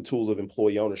 using the tools of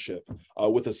employee ownership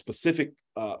with a specific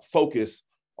focus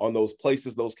on those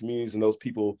places, those communities, and those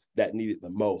people that need it the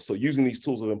most. So using these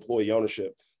tools of employee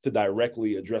ownership to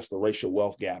directly address the racial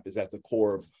wealth gap is at the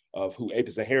core of who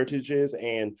APIS and Heritage is,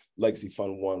 and Legacy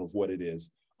Fund 1 of what it is.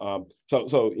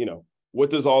 So what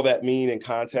does all that mean in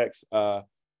context?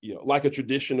 Like a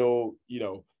traditional,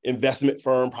 investment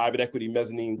firm, private equity,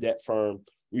 mezzanine debt firm,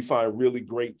 we find really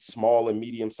great small and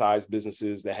medium-sized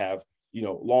businesses that have,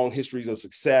 long histories of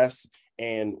success.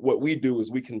 And what we do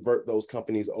is we convert those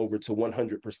companies over to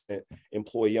 100%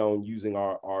 employee-owned using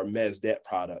our mezz debt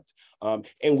product.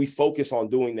 And we focus on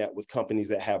doing that with companies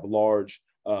that have large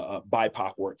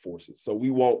BIPOC workforces. So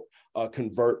we won't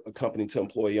convert a company to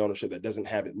employee ownership that doesn't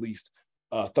have at least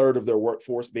a third of their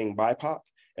workforce being BIPOC.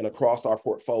 And across our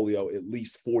portfolio, at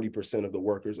least 40% of the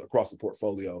workers across the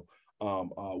portfolio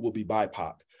will be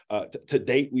BIPOC. To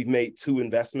date, we've made 2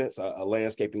 investments, a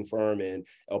landscaping firm in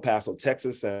El Paso,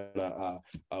 Texas, and a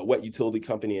wet utility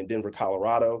company in Denver,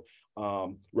 Colorado,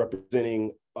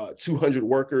 representing 200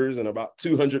 workers and about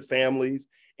 200 families.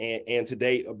 And to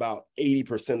date, about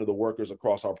 80% of the workers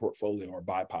across our portfolio are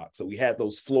BIPOC. So we had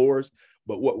those floors,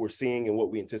 but what we're seeing and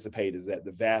what we anticipate is that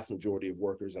the vast majority of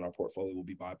workers in our portfolio will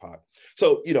be BIPOC.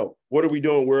 So, what are we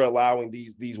doing? We're allowing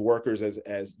these workers,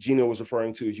 as Gina was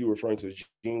referring to, as you were referring to, as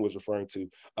Jean was referring to,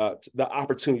 the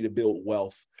opportunity to build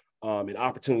wealth, an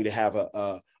opportunity to have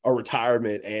a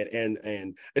retirement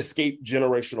and escape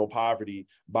generational poverty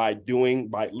by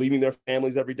leaving their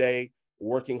families every day,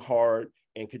 working hard,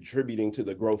 and contributing to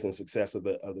the growth and success of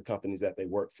the companies that they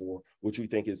work for, which we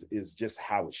think is just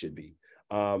how it should be.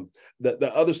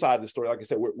 The other side of the story, like I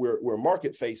said, we're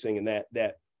market facing, in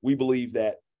that we believe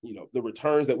that the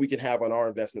returns that we can have on our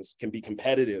investments can be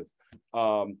competitive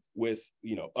with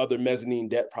other mezzanine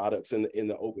debt products in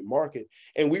the open market.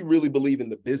 And we really believe in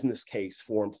the business case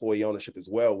for employee ownership as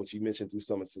well, which you mentioned through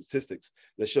some of the statistics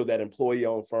that show that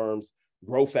employee-owned firms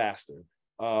grow faster.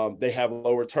 They have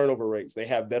lower turnover rates, they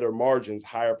have better margins,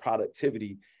 higher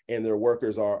productivity, and their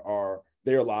workers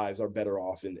their lives are better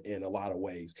off in a lot of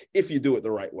ways, if you do it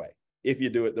the right way,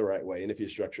 and if you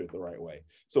structure it the right way.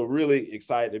 So really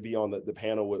excited to be on the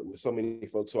panel with so many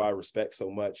folks who I respect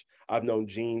so much. I've known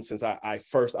Jean since I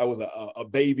was a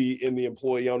baby in the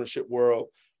employee ownership world.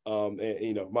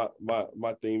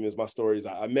 My theme is, my story is,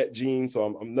 I met Jean, so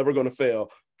I'm never going to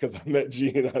fail, because I met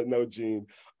Jean, I know Jean,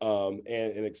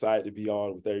 and excited to be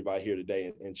on with everybody here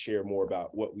today and share more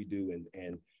about what we do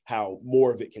and how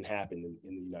more of it can happen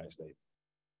in the United States.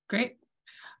 Great.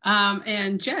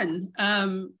 And Jen,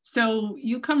 so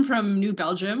you come from New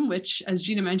Belgium, which, as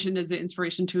Gina mentioned, is the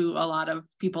inspiration to a lot of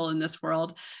people in this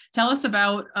world. Tell us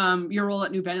about your role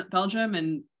at New Belgium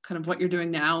and kind of what you're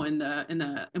doing now in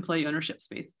the employee ownership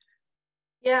space.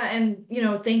 Yeah, and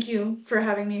thank you for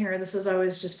having me here. This is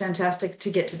always just fantastic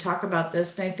to get to talk about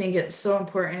this. And I think it's so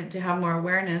important to have more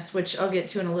awareness, which I'll get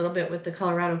to in a little bit with the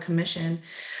Colorado Commission.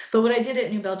 But what I did at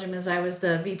New Belgium is I was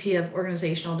the VP of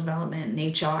Organizational Development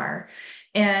and HR.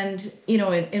 And,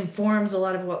 it informs a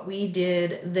lot of what we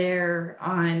did there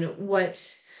on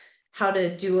what how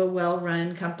to do a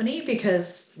well-run company,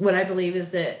 because what I believe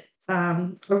is that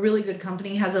a really good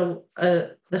company has a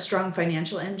strong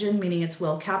financial engine, meaning it's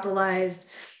well capitalized,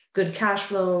 good cash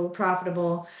flow,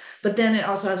 profitable, but then it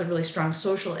also has a really strong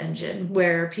social engine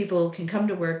where people can come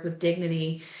to work with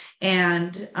dignity.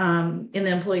 And in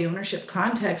the employee ownership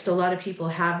context, a lot of people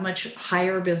have much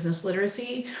higher business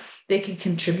literacy. They can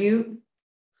contribute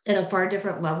at a far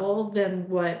different level than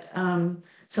what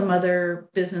some other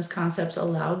business concepts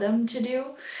allow them to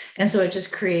do. And so it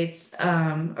just creates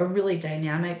a really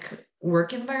dynamic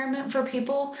work environment for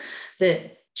people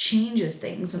that changes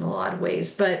things in a lot of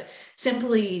ways. But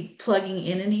simply plugging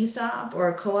in an ESOP or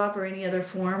a co-op or any other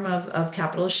form of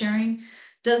capital sharing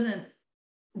doesn't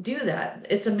do that.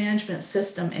 It's a management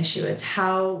system issue. It's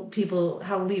how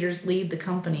leaders lead the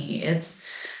company. It's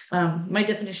my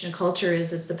definition of culture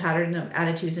is it's the pattern of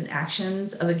attitudes and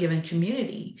actions of a given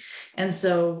community. And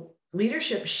so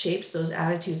leadership shapes those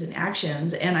attitudes and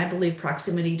actions. And I believe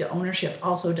proximity to ownership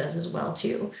also does as well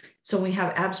too. So when we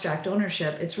have abstract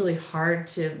ownership, it's really hard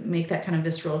to make that kind of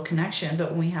visceral connection.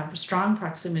 But when we have strong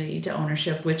proximity to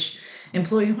ownership, which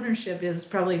employee ownership is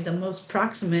probably the most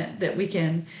proximate that we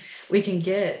can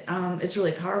get, it's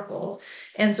really powerful.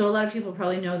 And so a lot of people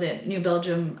probably know that New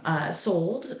Belgium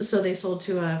sold. So they sold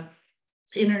to a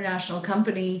international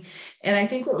company. And I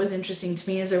think what was interesting to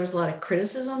me is there was a lot of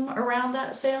criticism around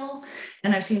that sale.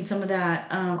 And I've seen some of that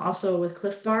also with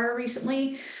Cliff Bar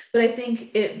recently. But I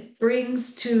think it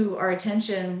brings to our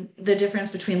attention the difference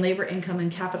between labor income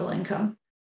and capital income.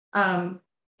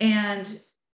 And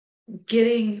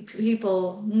getting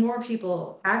more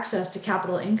people access to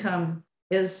capital income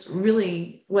is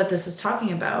really what this is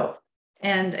talking about.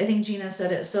 And I think Gina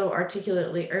said it so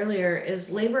articulately earlier, is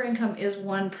labor income is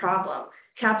one problem.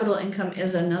 Capital income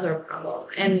is another problem.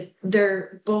 And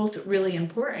they're both really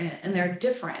important and they're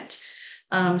different.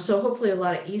 So hopefully a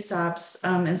lot of ESOPs,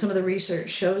 and some of the research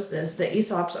shows this, that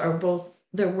ESOPs are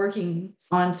they're working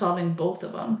on solving both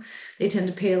of them. They tend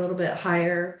to pay a little bit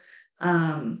higher.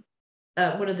 One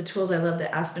of the tools I love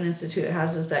that Aspen Institute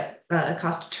has is that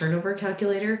cost of turnover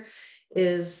calculator.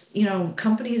 Is,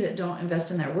 companies that don't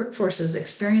invest in their workforces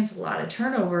experience a lot of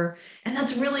turnover, and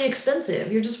that's really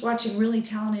expensive. You're just watching really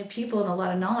talented people and a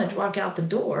lot of knowledge walk out the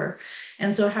door.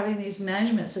 And so having these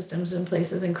management systems in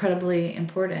place is incredibly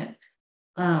important.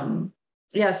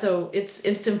 So it's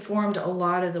informed a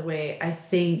lot of the way I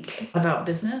think about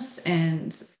business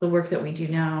and the work that we do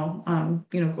now,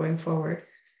 going forward.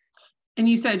 And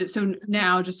you said, so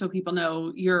now, just so people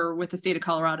know, you're with the state of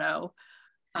Colorado,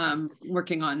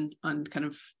 working on kind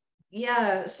of.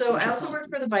 Yeah, so I also work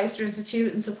for the Beister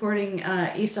Institute and supporting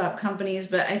ESOP companies,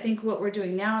 but I think what we're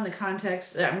doing now in the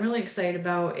context that I'm really excited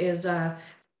about is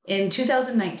in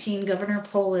 2019, Governor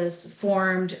Polis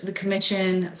formed the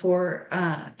Commission for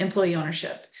Employee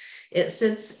Ownership. It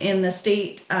sits in the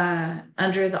state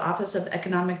under the Office of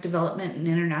Economic Development and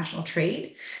International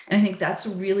Trade. And I think that's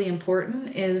really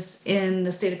important, is in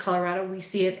the state of Colorado, we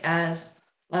see it as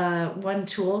one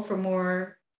tool for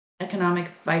more economic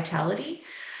vitality.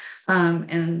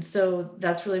 And so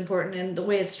that's really important. And the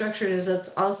way it's structured is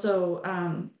it's also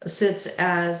sits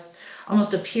as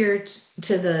almost a peer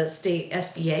to the state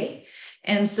SBA.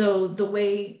 And so the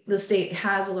way the state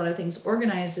has a lot of things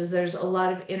organized is there's a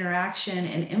lot of interaction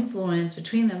and influence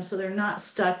between them. So they're not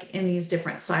stuck in these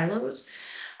different silos.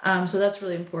 So that's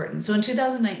really important. So in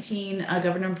 2019,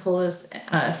 Governor Polis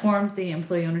formed the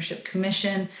Employee Ownership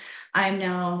Commission. I'm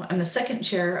the second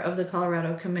chair of the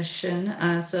Colorado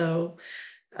Commission. So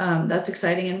that's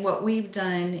exciting. And what we've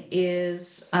done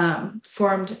is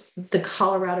formed the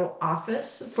Colorado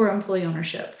Office for Employee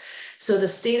Ownership. So the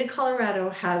state of Colorado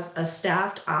has a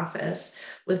staffed office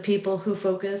with people who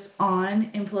focus on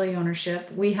employee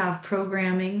ownership. We have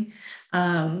programming.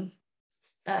 And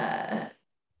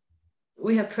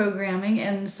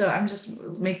so I'm just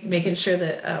making sure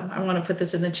that I want to put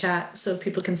this in the chat so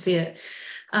people can see it.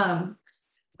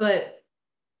 But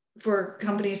for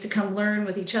companies to come learn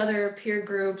with each other, peer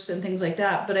groups and things like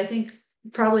that. But I think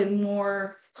probably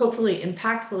more, hopefully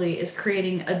impactfully, is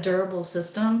creating a durable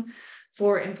system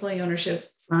for employee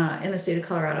ownership in the state of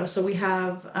Colorado. So we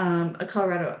have a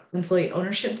Colorado Employee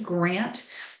Ownership Grant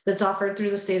that's offered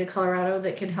through the state of Colorado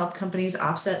that can help companies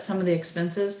offset some of the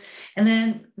expenses. And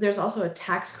then there's also a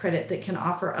tax credit that can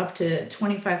offer up to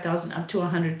 $25,000 up to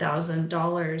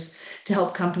 $100,000 to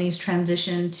help companies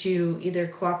transition to either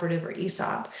cooperative or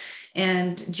ESOP.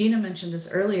 And Gina mentioned this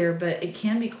earlier, but it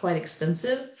can be quite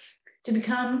expensive to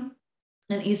become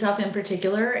an ESOP in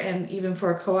particular. And even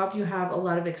for a co-op, you have a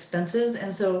lot of expenses.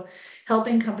 And so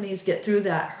helping companies get through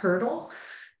that hurdle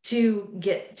to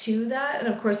get to that. And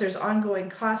of course, there's ongoing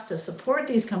costs to support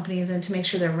these companies and to make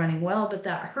sure they're running well. But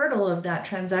that hurdle of that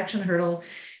transaction hurdle,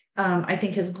 I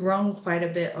think, has grown quite a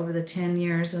bit over the 10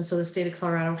 years. And so the state of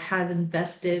Colorado has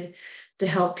invested to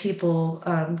help people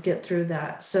get through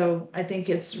that. So I think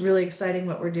it's really exciting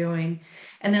what we're doing.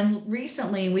 And then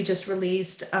recently we just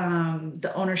released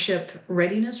the ownership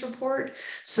readiness report.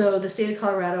 So the state of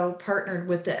Colorado partnered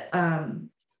with the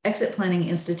Exit Planning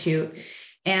Institute,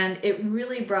 and it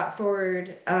really brought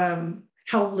forward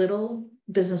how little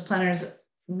business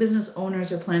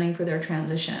owners are planning for their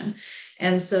transition.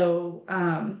 And so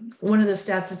one of the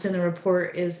stats that's in the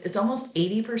report is it's almost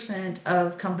 80%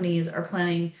 of companies are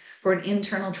planning for an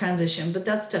internal transition, but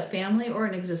that's to family or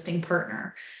an existing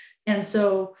partner. And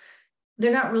so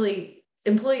they're not really,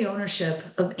 employee ownership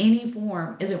of any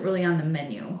form isn't really on the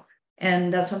menu.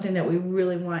 And that's something that we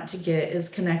really want to get, is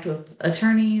connect with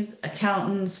attorneys,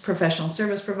 accountants, professional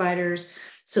service providers,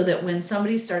 so that when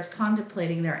somebody starts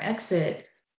contemplating their exit,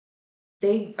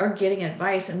 they are getting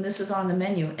advice and this is on the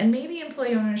menu. And maybe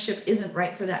employee ownership isn't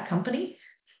right for that company,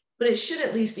 but it should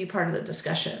at least be part of the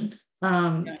discussion.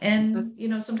 And, you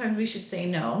know, sometimes we should say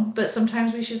no, but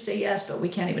sometimes we should say yes, but we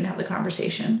can't even have the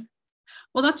conversation.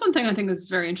 Well, that's one thing I think is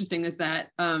very interesting, is that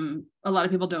a lot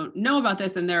of people don't know about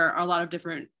this, and there are a lot of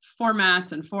different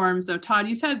formats and forms. So Todd,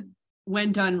 you said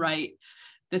when done right,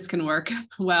 this can work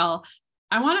well.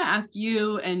 I want to ask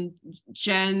you, and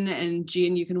Jen and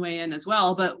Jean, you can weigh in as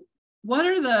well, but what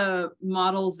are the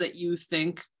models that you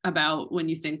think about when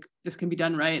you think this can be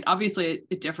done right? Obviously,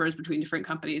 it differs between different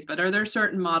companies, but are there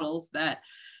certain models that,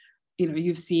 you know,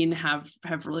 you've seen have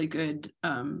really good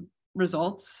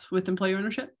results with employee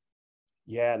ownership?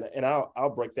 Yeah, and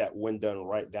I'll break that when done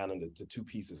right down into two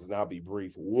pieces, and I'll be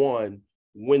brief. One,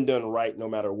 when done right, no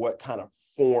matter what kind of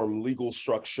form, legal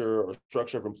structure or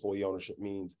structure of employee ownership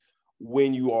means,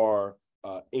 when you are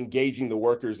engaging the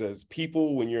workers as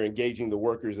people, when you're engaging the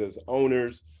workers as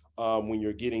owners, when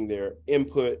you're getting their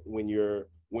input, when you're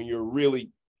really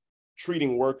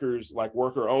treating workers like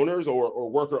worker owners, or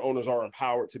worker owners are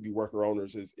empowered to be worker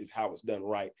owners, is how it's done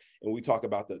right. And we talk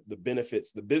about the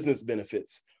benefits, the business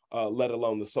benefits, let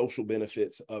alone the social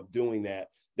benefits of doing that.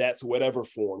 That's whatever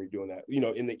form you're doing that. You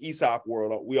know, in the ESOP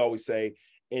world, we always say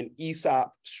an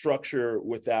ESOP structure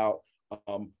without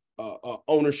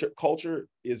ownership culture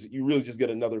is you really just get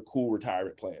another cool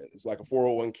retirement plan. It's like a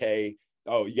 401k.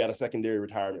 Oh, you got a secondary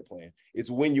retirement plan.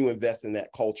 It's when you invest in that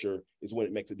culture is when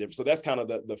it makes a difference. So that's kind of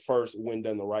the first when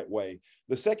done the right way.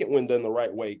 The second when done the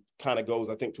right way kind of goes,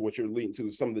 I think, to what you're leading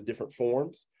to, some of the different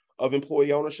forms of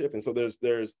employee ownership. And so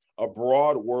there's a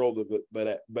broad world of it,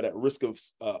 but at risk of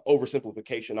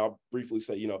oversimplification, I'll briefly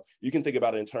say, you know, you can think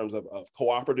about it in terms of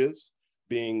cooperatives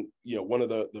being, you know, one of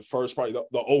the first, probably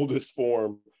the oldest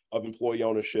form of employee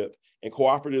ownership. And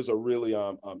cooperatives are really,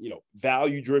 you know,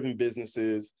 value-driven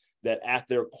businesses that at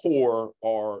their core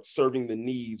are serving the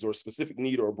needs, or a specific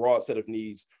need or a broad set of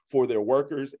needs for their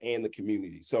workers and the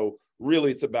community. So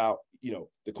really it's about, you know,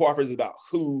 the cooperative is about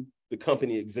who the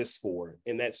company exists for,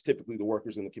 and that's typically the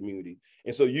workers in the community.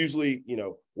 And so usually, you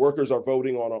know, workers are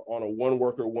voting on a one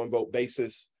worker, one vote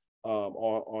basis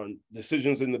on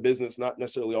decisions in the business, not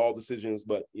necessarily all decisions,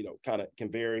 but, you know, kind of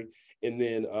can vary. And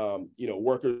then, you know,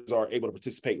 workers are able to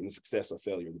participate in the success or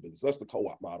failure of the business. That's the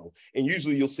co-op model. And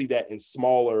usually you'll see that in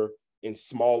smaller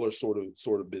sort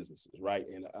of businesses, right?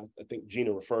 And I think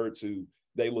Gina referred to,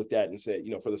 they looked at and said,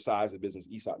 you know, for the size of business,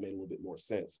 ESOP made a little bit more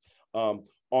sense.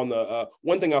 On the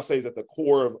one thing I'll say is that the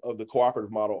core of the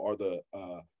cooperative model are the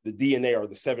DNA, or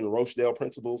the 7 Rochdale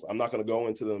principles. I'm not going to go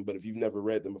into them, but if you've never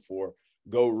read them before,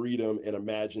 go read them and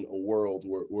imagine a world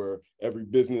where every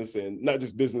business, and not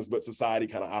just business, but society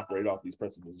kind of operate off these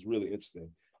principles. It's really interesting.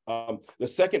 The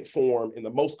second form, and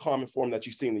the most common form that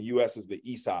you see in the US, is the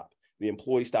ESOP, the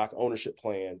Employee Stock Ownership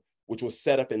Plan, which was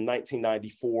set up in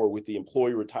 1994 with the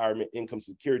Employee Retirement Income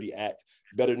Security Act,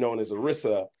 better known as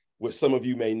ERISA, which some of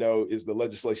you may know is the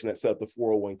legislation that set up the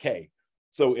 401k.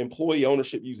 So employee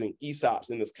ownership using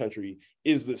ESOPs in this country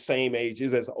is the same age,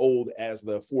 is as old as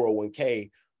the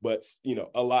 401k, but, you know,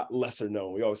 a lot lesser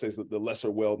known. We always say it's the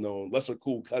lesser well-known, lesser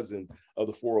cool cousin of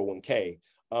the 401k.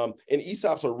 And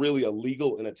ESOPs are really a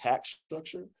legal and a tax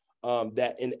structure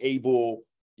that enable,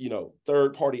 you know,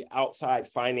 third-party outside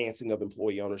financing of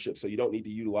employee ownership. So you don't need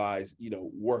to utilize, you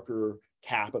know, worker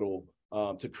capital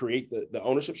to create the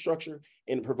ownership structure,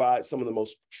 and provide some of the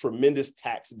most tremendous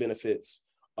tax benefits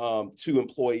to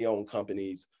employee-owned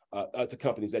companies, to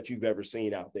companies that you've ever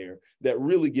seen out there, that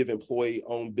really give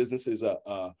employee-owned businesses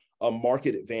a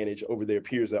market advantage over their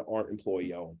peers that aren't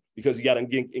employee-owned, because you got to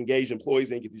engage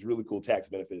employees and get these really cool tax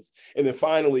benefits. And then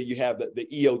finally, you have the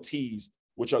EOTs,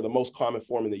 which are the most common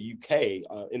form in the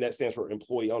UK, and that stands for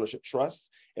employee ownership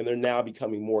trusts, and they're now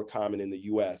becoming more common in the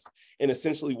US. And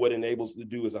essentially what it enables to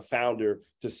do is a founder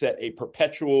to set a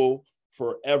perpetual,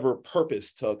 forever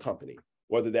purpose to a company,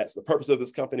 whether that's the purpose of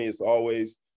this company is to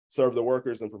always serve the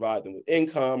workers and provide them with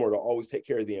income, or to always take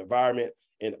care of the environment.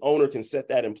 An owner can set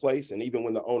that in place, and even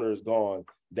when the owner is gone,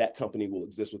 that company will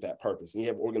exist with that purpose. And you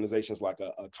have organizations like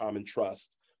a Common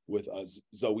Trust with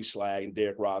Zoe Schlag and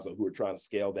Derek Razzo, who are trying to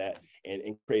scale that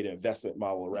and create an investment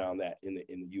model around that in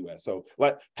the US. So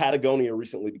like Patagonia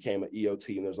recently became an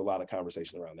EOT, and there's a lot of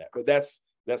conversation around that. But that's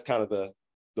kind of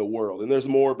the world. And there's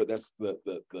more, but that's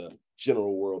the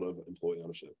general world of employee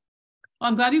ownership. Well,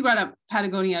 I'm glad you brought up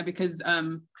Patagonia, because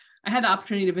I had the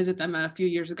opportunity to visit them a few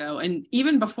years ago. And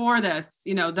even before this,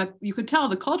 that you could tell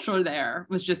the culture there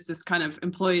was just this kind of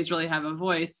employees really have a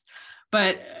voice.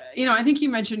 But, I think you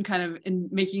mentioned kind of in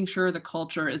making sure the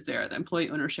culture is there, the employee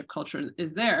ownership culture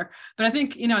is there. But I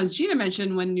think, as Gina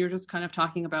mentioned, when you're just kind of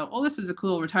talking about, oh, this is a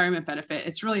cool retirement benefit,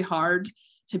 it's really hard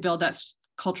to build that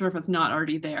culture if it's not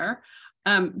already there.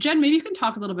 Jen, maybe you can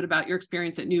talk a little bit about your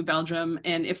experience at New Belgium,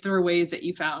 and if there are ways that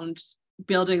you found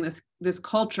building this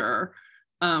culture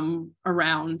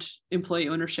around employee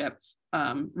ownership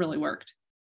really worked.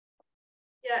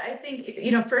 Yeah, I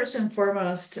think, first and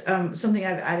foremost, something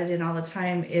I've added in all the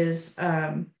time is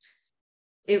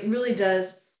it really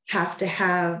does have to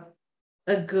have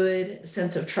a good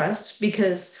sense of trust,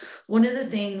 because one of the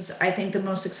things I think the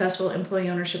most successful employee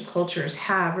ownership cultures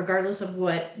have, regardless of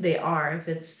what they are, if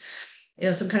it's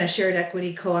some kind of shared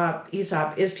equity, co-op,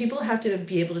 ESOP, is people have to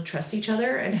be able to trust each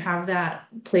other and have that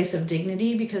place of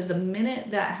dignity, because the minute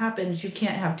that happens, you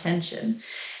can't have tension.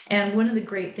 And one of the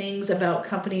great things about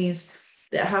companies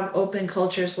that have open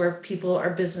cultures where people are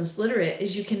business literate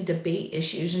is you can debate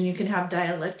issues and you can have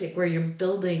dialectic where you're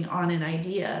building on an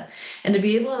idea. And to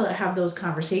be able to have those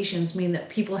conversations mean that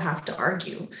people have to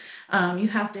argue. You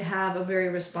have to have a very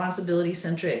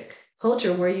responsibility-centric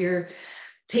culture where you're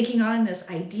taking on this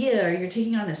idea, or you're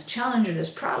taking on this challenge or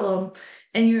this problem,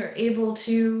 and you're able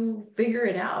to figure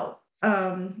it out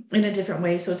in a different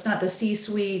way. So it's not the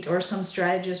C-suite or some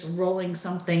strategist rolling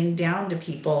something down to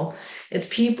people. It's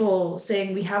people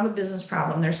saying, we have a business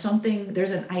problem. There's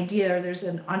an idea, or there's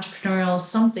an entrepreneurial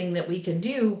something that we could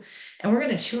do, and we're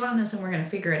going to chew on this and we're going to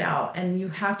figure it out. And you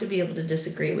have to be able to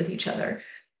disagree with each other.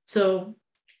 So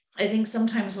I think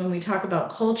sometimes when we talk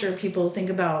about culture, people think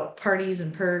about parties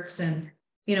and perks and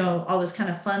all this kind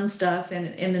of fun stuff.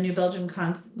 And in the New Belgium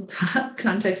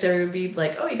context, everybody would be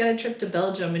like, oh, you got a trip to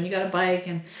Belgium and you got a bike.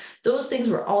 And those things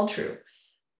were all true.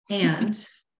 And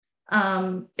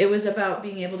it was about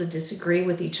being able to disagree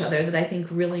with each other that I think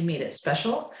really made it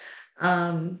special.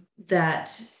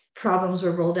 That problems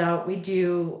were rolled out. We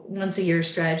do once a year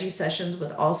strategy sessions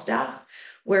with all staff,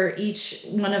 where each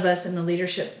one of us in the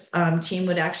leadership team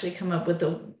would actually come up with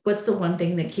what's the one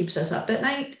thing that keeps us up at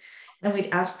night. And we'd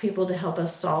ask people to help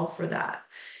us solve for that.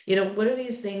 What are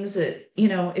these things that,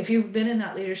 if you've been in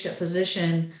that leadership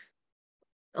position,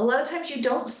 a lot of times you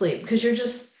don't sleep because you're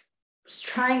just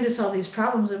trying to solve these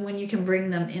problems, and when you can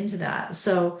bring them into that.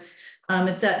 So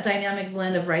it's that dynamic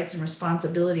blend of rights and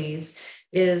responsibilities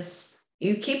is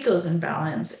you keep those in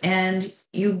balance and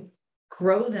you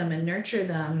grow them and nurture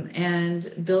them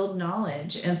and build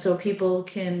knowledge. And so people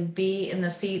can be in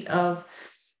the seat of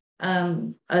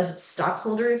a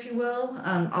stockholder, if you will,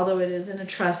 although it is in a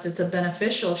trust, it's a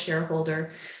beneficial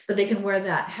shareholder, but they can wear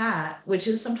that hat, which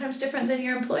is sometimes different than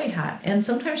your employee hat. And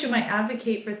sometimes you might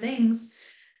advocate for things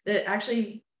that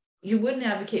actually you wouldn't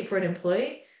advocate for an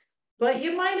employee, but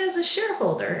you might as a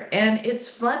shareholder. And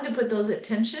it's fun to put those at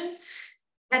tension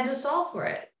and to solve for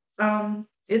it.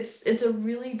 It's a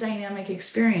really dynamic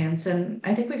experience. And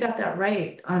I think we got that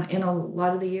right in a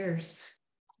lot of the years.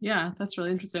 Yeah, that's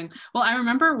really interesting. Well, I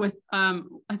remember with, I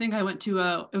think I went to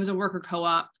it was a worker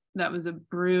co-op that was a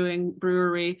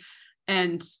brewery,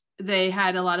 and they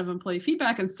had a lot of employee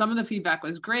feedback, and some of the feedback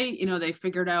was great. They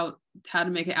figured out how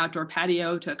to make an outdoor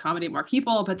patio to accommodate more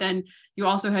people, but then you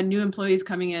also had new employees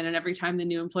coming in, and every time the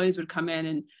new employees would come in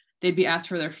and they'd be asked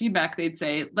for their feedback, they'd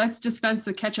say, let's dispense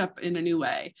the ketchup in a new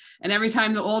way. And every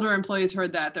time the older employees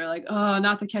heard that, they're like, oh,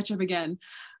 not the ketchup again.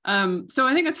 So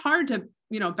I think it's hard to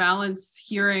balance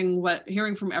hearing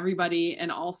from everybody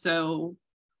and also,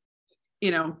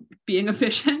 being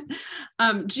efficient.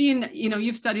 Jean,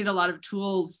 you've studied a lot of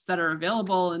tools that are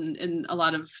available and a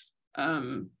lot of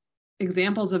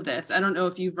examples of this. I don't know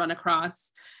if you've run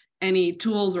across any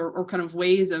tools or kind of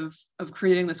ways of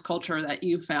creating this culture that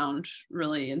you found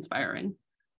really inspiring.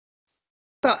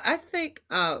 So I think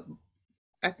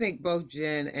I think both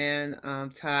Jen and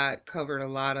Todd covered a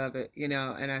lot of it,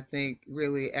 and I think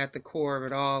really at the core of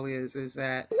it all is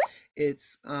that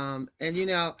it's and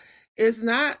it's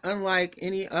not unlike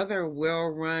any other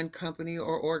well-run company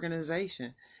or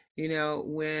organization.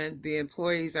 When the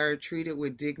employees are treated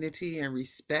with dignity and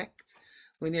respect,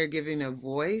 when they're given a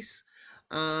voice,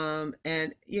 and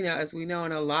as we know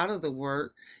in a lot of the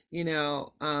work,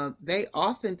 they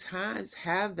oftentimes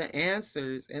have the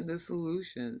answers and the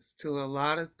solutions to a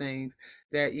lot of things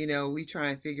that, we try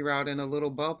and figure out in a little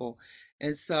bubble.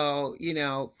 And so,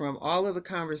 from all of the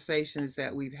conversations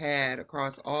that we've had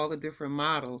across all the different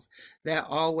models, that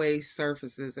always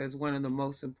surfaces as one of the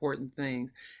most important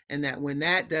things. And that when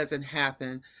that doesn't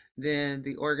happen, then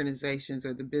the organizations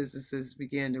or the businesses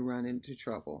begin to run into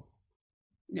trouble.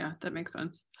 Yeah, that makes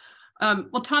sense.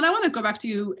 Well, Todd, I want to go back to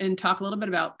you and talk a little bit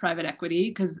about private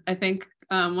equity, because I think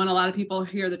when a lot of people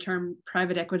hear the term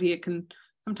private equity, it can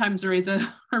sometimes raise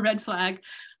a red flag.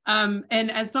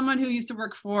 And as someone who used to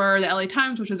work for the LA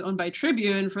Times, which was owned by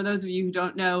Tribune, for those of you who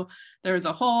don't know, there was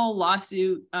a whole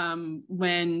lawsuit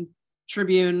when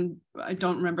Tribune, I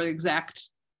don't remember the exact,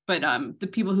 but the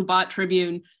people who bought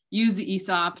Tribune used the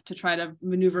ESOP to try to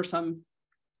maneuver some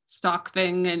stock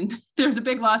thing, and there's a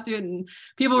big lawsuit and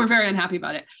people were very unhappy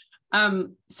about it.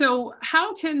 So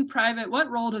how can what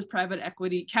role does private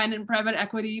equity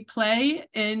play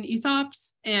in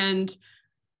ESOPs, and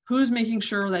who's making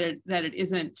sure that it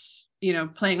isn't,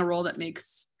 playing a role that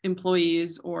makes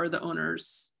employees or the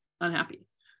owners unhappy?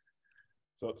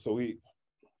 So we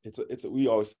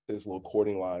always say this little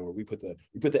courting line where we put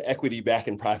the equity back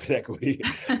in private equity.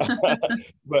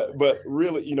 but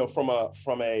really, from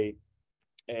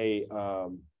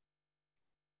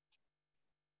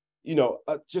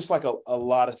just like a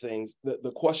lot of things,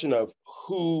 the question of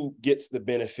who gets the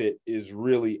benefit is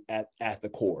really at the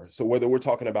core. So whether we're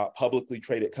talking about publicly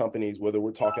traded companies, whether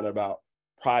we're talking about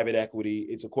private equity,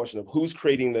 it's a question of who's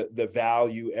creating the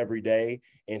value every day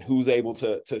and who's able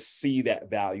to see that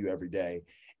value every day.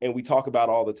 And we talk about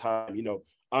all the time,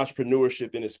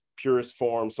 entrepreneurship in its purest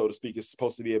form, so to speak, is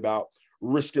supposed to be about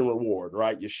risk and reward,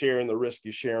 right? You're sharing the risk,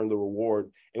 you're sharing the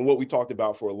reward. And what we talked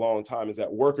about for a long time is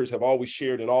that workers have always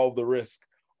shared in all of the risk.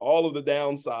 All of the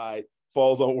downside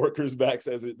falls on workers' backs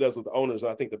as it does with the owners.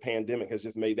 And I think the pandemic has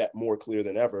just made that more clear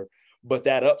than ever. But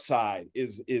that upside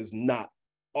is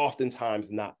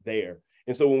oftentimes not there.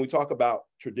 And so when we talk about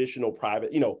traditional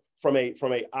private, from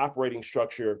a operating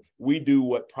structure, we do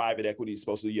what private equity is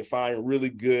supposed to do. You find really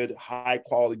good, high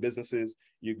quality businesses.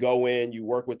 You go in, you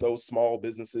work with those small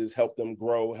businesses, help them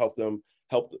grow, what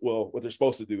they're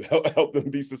supposed to do, help them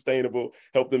be sustainable,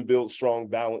 help them build strong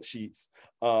balance sheets,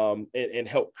 and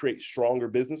help create stronger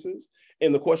businesses.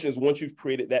 And the question is, once you've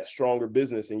created that stronger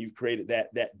business and you've created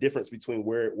that difference between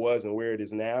where it was and where it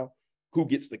is now, who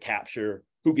gets to capture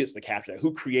that?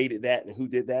 Who created that and who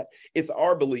did that? It's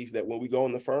our belief that when we go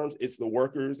in the firms, it's the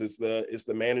workers, it's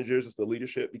the managers, it's the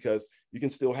leadership, because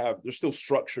there's still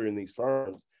structure in these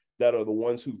firms that are the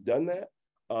ones who've done that.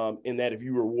 And that if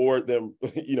you reward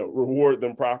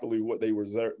them properly, what they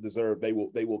deserve, they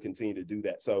will continue to do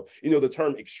that. So, the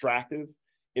term extractive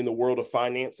in the world of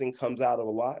financing comes out of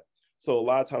a lot. So a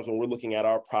lot of times when we're looking at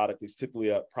our product, it's typically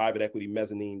a private equity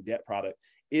mezzanine debt product.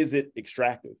 Is it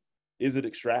extractive?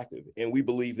 And we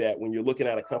believe that when you're looking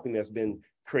at a company that's been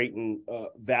creating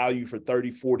value for 30,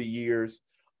 40 years,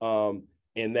 and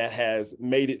that has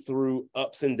made it through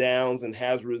ups and downs and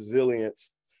has resilience,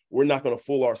 we're not going to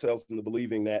fool ourselves into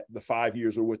believing that the 5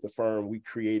 years we're with the firm, we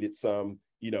created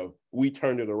we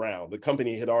turned it around. The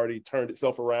company had already turned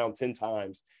itself around 10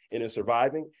 times and is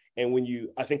surviving. And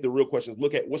I think the real question is,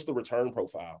 look at what's the return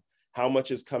profile? How much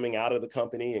is coming out of the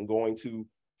company and going to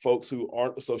folks who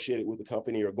aren't associated with the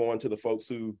company, or going to the folks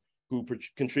who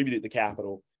contributed the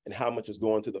capital, and how much is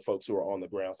going to the folks who are on the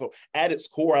ground. So at its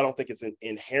core, I don't think it's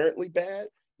inherently bad,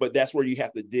 but that's where you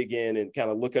have to dig in and kind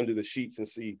of look under the sheets and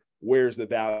see where's the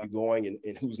value going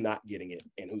and who's not getting it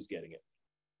and who's getting it.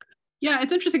 Yeah,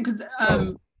 it's interesting because,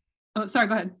 sorry,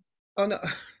 go ahead. Oh, no,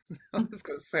 I was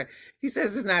going to say, he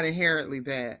says it's not inherently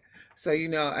bad. So,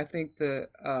 I think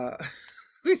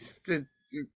we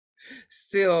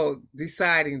still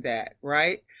deciding that,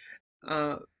 right?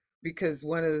 Because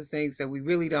one of the things that we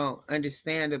really don't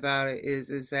understand about it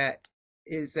is that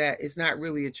it's not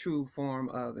really a true form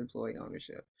of employee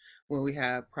ownership when we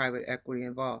have private equity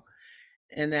involved.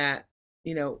 And that,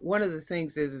 one of the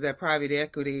things is that private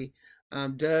equity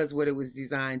does what it was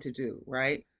designed to do,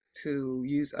 right? To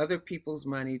use other people's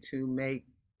money to make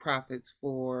profits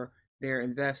for their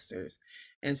investors.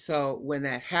 And so when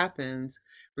that happens,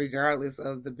 regardless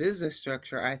of the business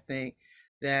structure, I think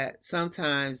that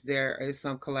sometimes there is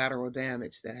some collateral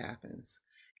damage that happens.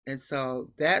 And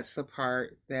so that's the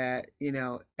part that,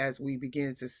 as we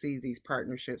begin to see these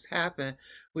partnerships happen,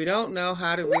 we don't know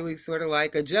how to really sort of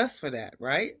like adjust for that,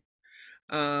 right?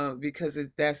 Because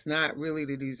that's not really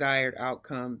the desired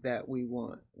outcome that we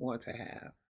want to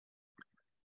have.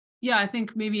 Yeah, I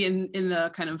think maybe in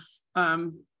the kind of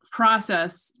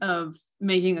process of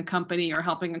making a company or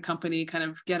helping a company kind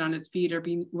of get on its feet or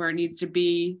be where it needs to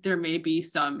be, there may be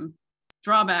some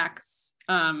drawbacks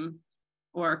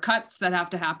or cuts that have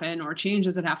to happen or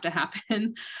changes that have to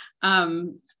happen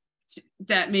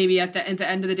that maybe at the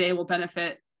end of the day will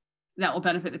benefit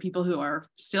the people who are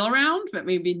still around, but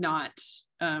maybe not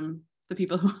the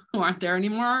people who aren't there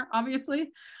anymore,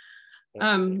 obviously.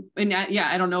 And yeah,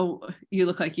 I don't know. You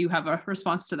look like you have a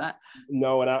response to that.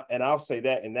 No, and I'll say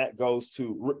that, and that goes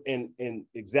to in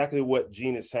exactly what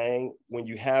Jean is saying. When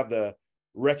you have the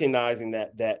recognizing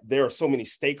that there are so many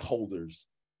stakeholders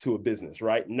to a business,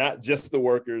 right? Not just the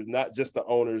workers, not just the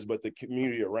owners, but the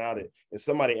community around it. And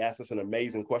somebody asked us an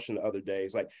amazing question the other day.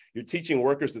 It's like, you're teaching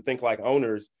workers to think like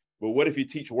owners, but what if you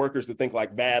teach workers to think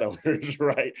like bad owners,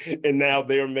 right? And now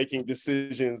they're making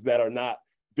decisions that are not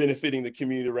benefiting the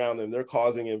community around them. They're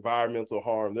causing environmental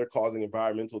harm. They're causing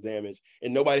environmental damage.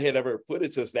 And nobody had ever put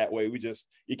it to us that way.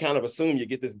 You kind of assume you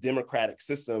get this democratic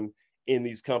system in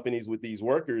these companies with these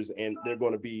workers, and they're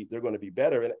going to be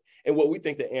better. And what we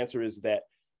think the answer is that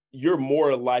you're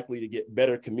more likely to get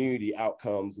better community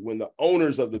outcomes when the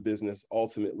owners of the business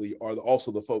ultimately are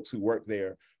also the folks who work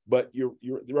there. But you're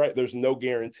right. There's no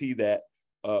guarantee that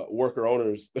worker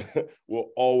owners will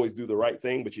always do the right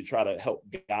thing, but you try to help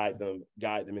guide them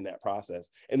in that process.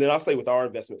 And then I'll say with our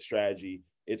investment strategy,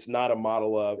 it's not a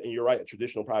model of, and you're right, a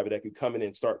traditional private equity come in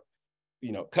and start,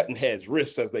 cutting heads,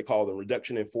 rifts as they call them,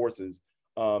 reduction in forces.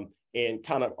 And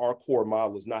kind of our core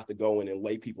model is not to go in and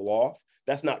lay people off.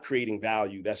 That's not creating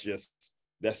value. That's not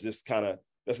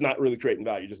really creating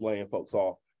value, just laying folks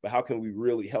off. But how can we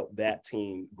really help that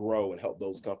team grow and help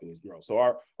those companies grow? So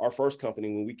our first company,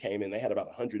 when we came in, they had about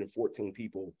 114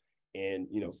 people. And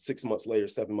 6 months later,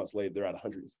 7 months later, they're at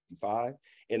 155.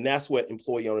 And that's what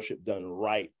employee ownership done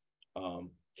right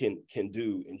can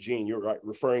do. And Jean, you're right,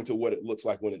 referring to what it looks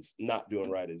like when it's not doing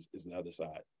right is the other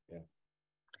side. Yeah.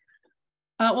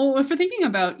 Well, if we're thinking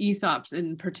about ESOPs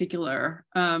in particular,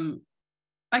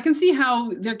 I can see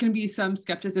how there can be some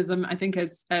skepticism. I think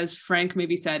as Frank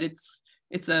maybe said,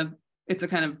 it's a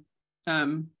kind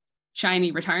of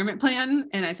shiny retirement plan.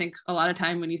 And I think a lot of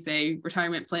time when you say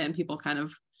retirement plan, people kind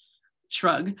of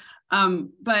shrug.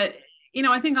 But,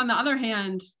 I think on the other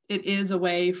hand, it is a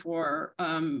way for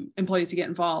employees to get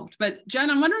involved. But Jen,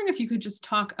 I'm wondering if you could just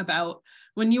talk about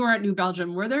when you were at New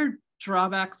Belgium, were there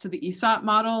drawbacks to the ESOP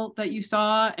model that you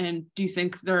saw? And do you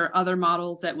think there are other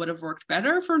models that would have worked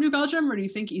better for New Belgium, or do you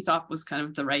think ESOP was kind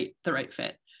of the right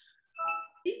fit?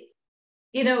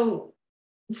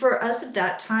 For us at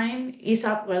that time,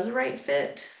 ESOP was a right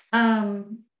fit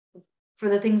for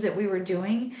the things that we were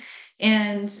doing.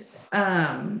 And,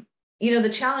 the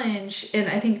challenge, and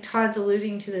I think Todd's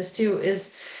alluding to this too,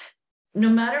 is no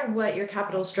matter what your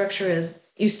capital structure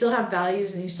is, you still have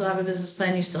values and you still have a business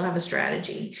plan, you still have a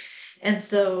strategy. And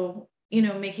so,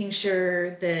 making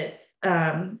sure that,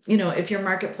 if your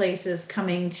marketplace is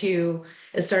starting to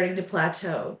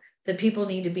plateau, that people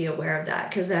need to be aware of that,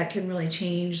 because that can really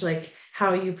change like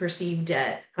how you perceive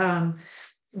debt.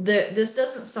 This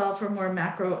doesn't solve for more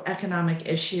macroeconomic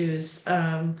issues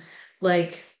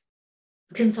like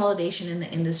consolidation in the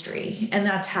industry, and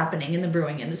that's happening in the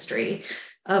brewing industry,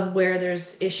 of where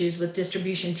there's issues with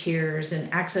distribution tiers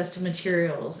and access to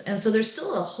materials. And so there's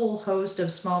still a whole host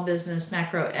of small business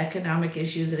macroeconomic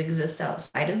issues that exist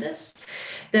outside of this,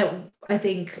 that I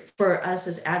think for us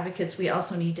as advocates, we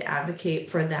also need to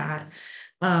advocate for that.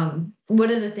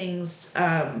 One of the things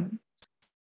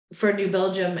for New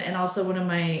Belgium, and also one of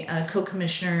my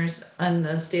co-commissioners on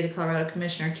the state of Colorado,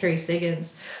 Commissioner Carrie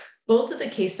Siggins, both of the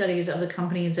case studies of the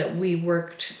companies that we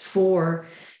worked for,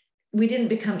 we didn't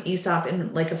become ESOP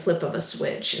in like a flip of a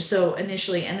switch. So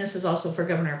initially, and this is also for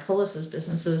Governor Polis's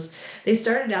businesses, they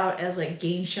started out as like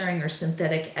gain sharing or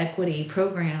synthetic equity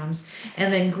programs,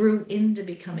 and then grew into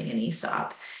becoming an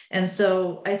ESOP. And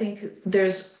so I think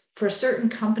for certain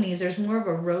companies, there's more of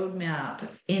a roadmap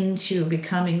into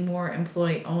becoming more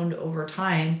employee owned over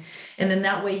time. And then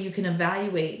that way you can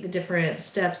evaluate the different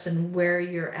steps and where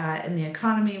you're at in the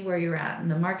economy, where you're at in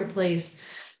the marketplace,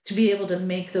 to be able to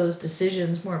make those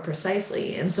decisions more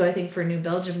precisely. And so I think for New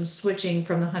Belgium, switching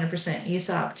from the 100%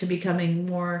 ESOP to becoming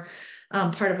more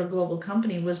part of a global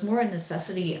company was more a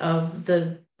necessity of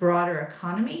the broader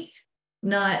economy,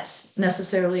 not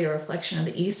necessarily a reflection of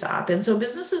the ESOP. And so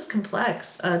business is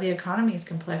complex, the economy is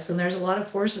complex, and there's a lot of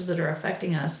forces that are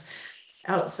affecting us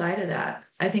outside of that.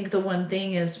 I think the one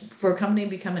thing is for a company to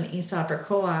become an ESOP or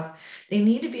co-op, they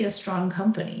need to be a strong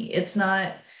company. It's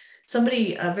not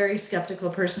somebody, a very skeptical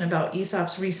person about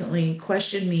ESOPs recently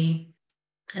questioned me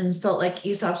and felt like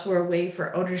ESOPs were a way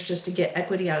for owners just to get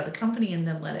equity out of the company and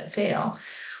then let it fail.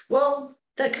 Well,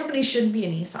 that company shouldn't be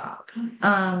an ESOP.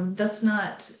 That's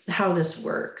not how this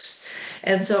works.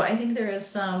 And so I think there is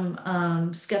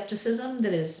some skepticism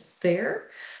that is fair,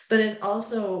 but it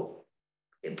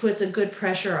puts a good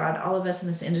pressure on all of us in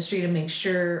this industry to make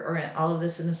sure, or all of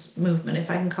this in this movement, if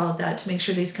I can call it that, to make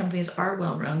sure these companies are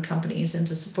well-run companies and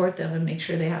to support them and make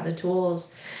sure they have the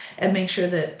tools and make sure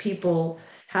that people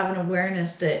have an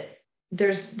awareness that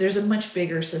there's a much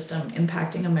bigger system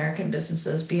impacting American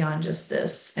businesses beyond just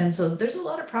this. And so there's a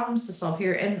lot of problems to solve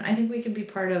here. And I think we can be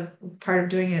part of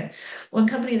doing it. One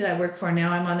company that I work for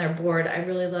now, I'm on their board. I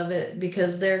really love it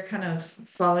because they're kind of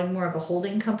following more of a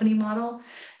holding company model.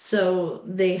 So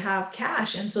they have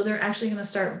cash. And so they're actually going to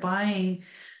start buying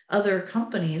other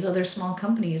companies, other small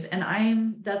companies.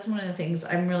 And that's one of the things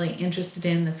I'm really interested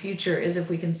in the future is if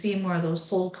we can see more of those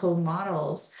holdco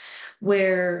models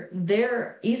where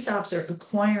their ESOPs are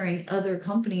acquiring other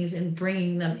companies and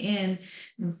bringing them in,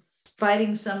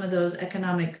 fighting some of those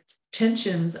economic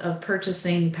tensions of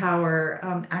purchasing power,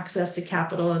 access to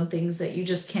capital and things that you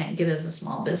just can't get as a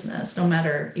small business, no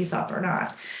matter ESOP or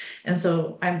not. And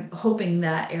so I'm hoping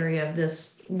that area of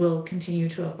this will continue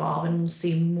to evolve and we'll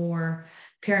see more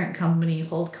parent company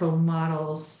holdco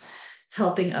models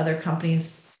helping other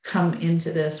companies come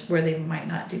into this where they might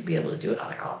not be able to do it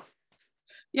on their own.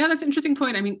 Yeah, that's an interesting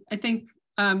point. I mean, I think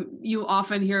you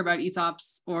often hear about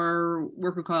ESOPs or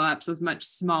worker co-ops as much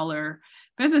smaller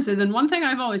businesses. And one thing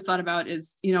I've always thought about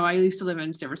is, I used to live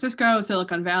in San Francisco,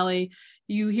 Silicon Valley.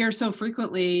 You hear so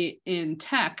frequently in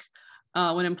tech,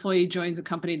 when an employee joins a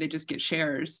company, they just get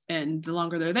shares. And the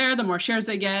longer they're there, the more shares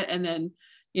they get. And then,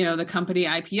 the company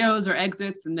IPOs or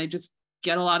exits and they just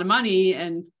get a lot of money.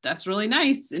 And that's really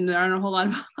nice. And there aren't a whole lot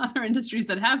of other industries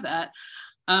that have that.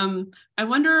 I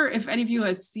wonder if any of you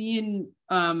has seen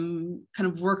kind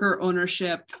of worker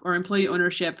ownership or employee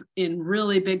ownership in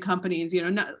really big companies,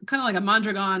 kind of like a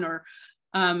Mondragon or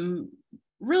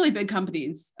really big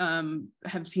companies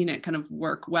have seen it kind of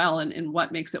work well and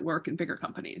what makes it work in bigger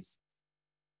companies.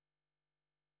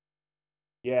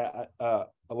 Yeah,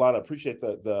 Alana, appreciate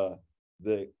the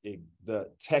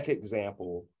tech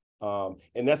example.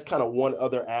 And that's kind of one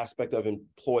other aspect of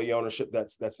employee ownership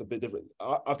that's a bit different.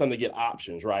 Often they get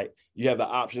options, right? You have the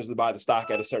options to buy the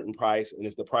stock at a certain price, and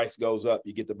if the price goes up,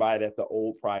 you get to buy it at the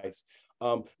old price.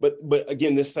 But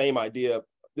again, this idea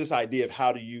of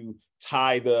how do you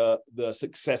tie the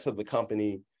success of the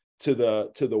company to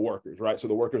the workers, right? So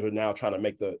the workers are now trying to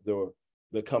make the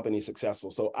company successful.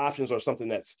 So options are something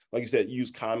that's, like you said,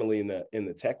 used commonly in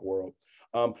the tech world.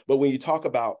 But when you talk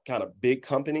about kind of big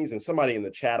companies, and somebody in the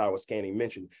chat I was scanning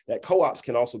mentioned that co-ops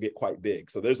can also get quite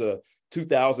big. So there's a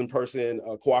 2,000 person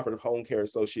cooperative home care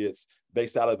associates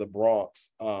based out of the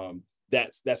Bronx.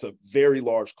 That's a very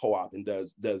large co-op and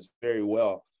does very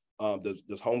well.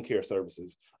 Does home care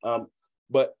services.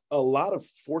 But a lot of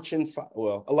Fortune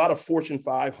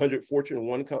 500, Fortune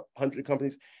 100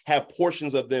 companies have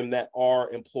portions of them that are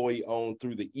employee owned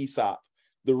through the ESOP.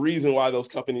 The reason why those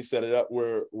companies set it up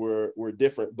were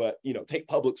different, but take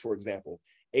Publix, for example,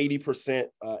 80%,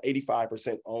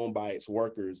 85% owned by its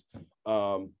workers.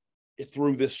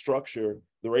 Through this structure,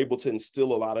 they're able to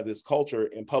instill a lot of this culture,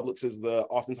 and Publix is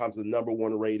oftentimes the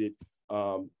 #1 rated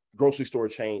grocery store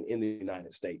chain in the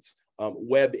United States.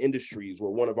 Webb Industries,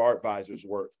 where one of our advisors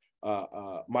work,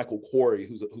 Michael Quarry,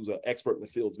 who's an expert in the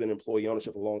field, has been employee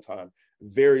ownership a long time.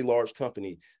 Very large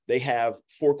company. They have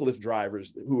forklift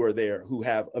drivers who are there who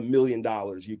have $1 million.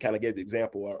 You kind of gave the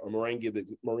example, or Maureen gave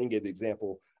the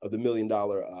example of the $1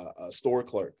 million store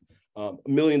clerk. $1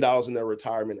 million in their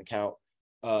retirement account,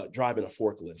 driving a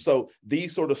forklift. So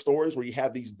these sort of stories where you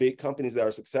have these big companies that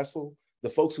are successful, the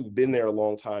folks who've been there a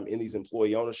long time in these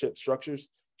employee ownership structures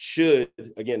should,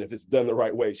 again, if it's done the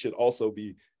right way, should also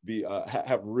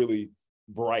have really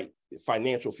bright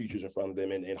financial futures in front of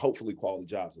them and hopefully quality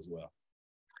jobs as well.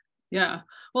 Yeah.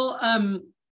 Well,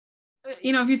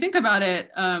 if you think about it,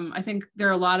 I think there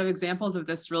are a lot of examples of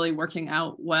this really working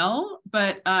out well,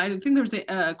 but I think there's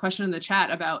a question in the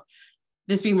chat about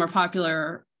this being more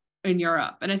popular in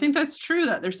Europe. And I think that's true,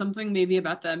 that there's something maybe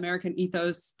about the American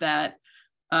ethos that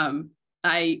I'm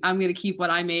going to keep what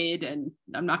I made and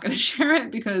I'm not going to share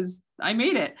it because I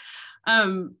made it.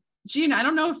 Jean, I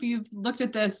don't know if you've looked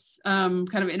at this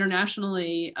kind of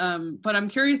internationally, but I'm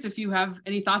curious if you have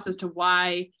any thoughts as to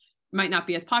why it might not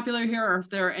be as popular here, or if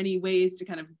there are any ways to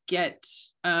kind of get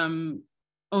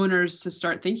owners to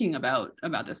start thinking about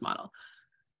this model.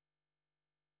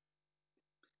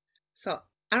 So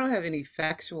I don't have any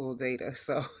factual data,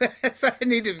 so, so I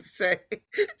need to say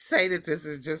that this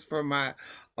is just from my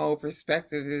own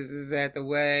perspective. Is that the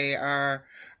way our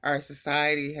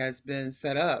society has been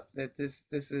set up? That this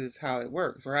is how it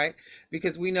works, right?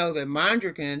 Because we know that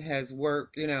Mondrigan has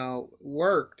worked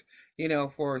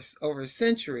for over a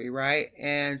century, right?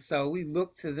 And so we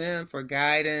look to them for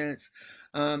guidance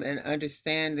and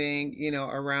understanding,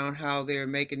 around how they're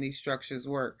making these structures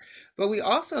work. But we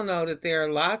also know that there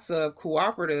are lots of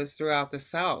cooperatives throughout the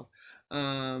South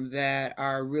that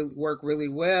work really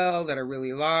well, that are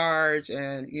really large,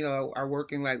 and are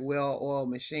working like well-oiled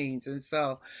machines. And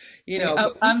so,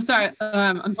 I'm sorry.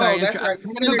 I'm sorry. Oh, that's right.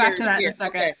 We're going to go back to that in a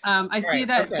second. Okay. I see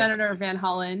that Okay. Senator Van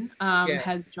Hollen Yes.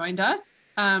 has joined us.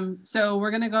 So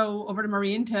we're going to go over to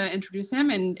Maureen to introduce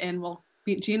him, and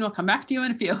Jean will come back to you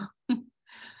in a few.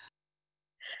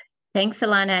 Thanks,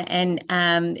 Alana.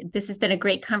 And this has been a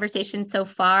great conversation so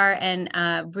far, and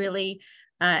really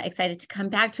excited to come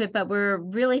back to it. But we're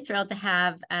really thrilled to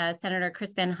have Senator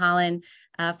Chris Van Hollen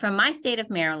from my state of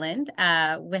Maryland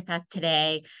with us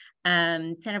today.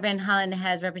 Senator Van Hollen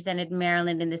has represented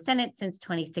Maryland in the Senate since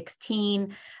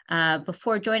 2016.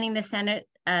 Before joining the Senate,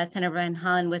 Senator Van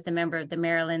Hollen was a member of the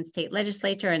Maryland State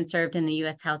Legislature and served in the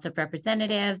U.S. House of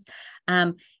Representatives.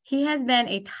 He has been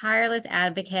a tireless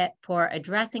advocate for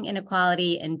addressing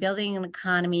inequality and building an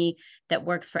economy that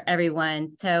works for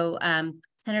everyone. So,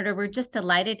 Senator, we're just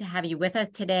delighted to have you with us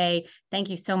today. Thank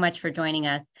you so much for joining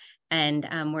us, and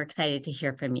we're excited to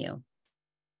hear from you.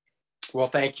 Well,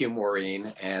 thank you,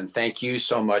 Maureen, and thank you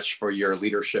so much for your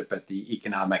leadership at the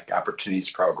Economic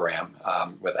Opportunities Program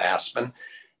with Aspen.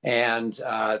 And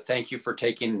thank you for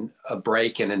taking a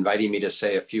break and inviting me to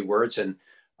say a few words. And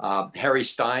Harry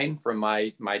Stein from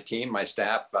my team, my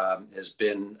staff, has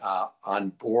been on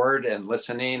board and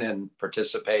listening and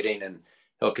participating, and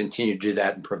he'll continue to do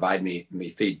that and provide me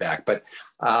feedback. But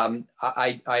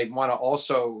I want to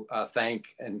also thank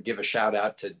and give a shout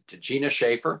out to Gina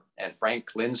Schaefer and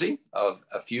Frank Lindsay of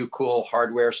A Few Cool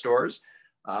Hardware Stores,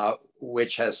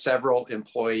 which has several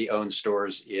employee-owned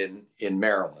stores in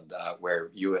Maryland,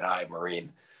 where you and I,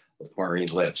 Maureen,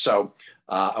 live. So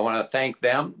I want to thank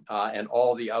them and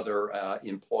all the other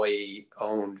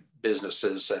employee-owned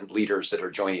businesses and leaders that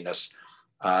are joining us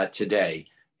today.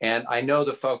 And I know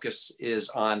the focus is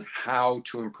on how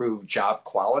to improve job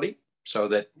quality so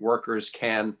that workers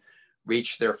can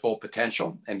reach their full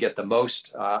potential and get the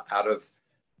most out of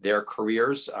their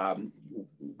careers.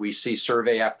 We see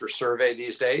survey after survey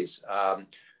these days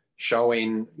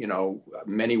showing,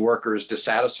 many workers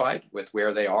dissatisfied with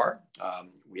where they are.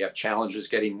 We have challenges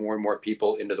getting more and more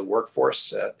people into the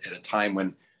workforce at a time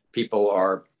when people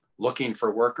are looking for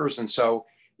workers. And so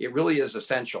it really is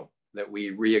essential that we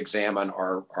re-examine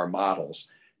our models.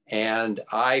 And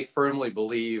I firmly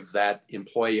believe that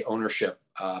employee ownership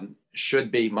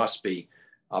must be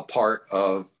a part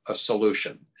of a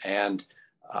solution. And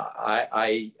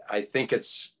I think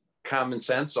it's common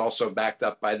sense, also backed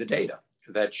up by the data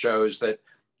that shows that,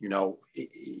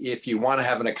 if you want to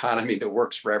have an economy that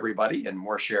works for everybody and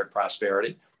more shared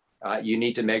prosperity, you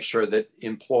need to make sure that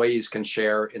employees can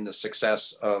share in the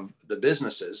success of the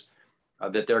businesses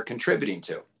that they're contributing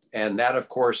to. And that, of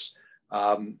course,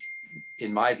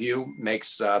 in my view,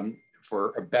 makes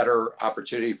for a better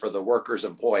opportunity for the workers,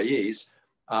 employees,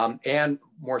 and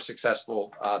more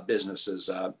successful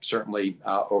businesses, certainly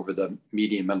over the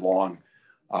medium and long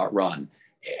run.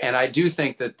 And I do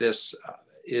think that this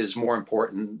is more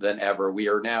important than ever. We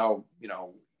are now,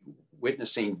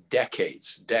 witnessing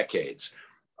decades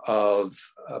of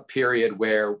a period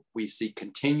where we see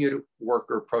continued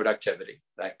worker productivity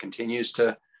that continues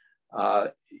to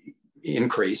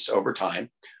increase over time.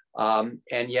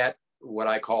 And yet what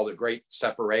I call the great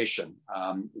separation,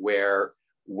 where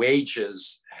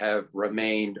wages have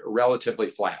remained relatively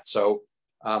flat. So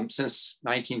since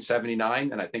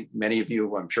 1979, and I think many of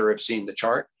you, I'm sure, have seen the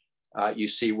chart, you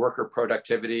see worker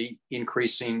productivity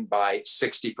increasing by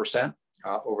 60%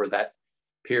 over that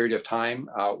period of time,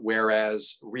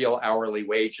 whereas real hourly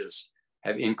wages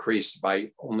have increased by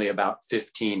only about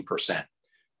 15%.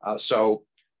 So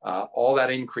all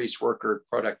that increased worker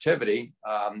productivity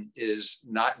is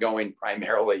not going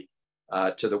primarily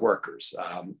to the workers.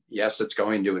 Yes, it's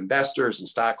going to investors and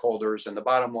stockholders, and the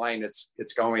bottom line,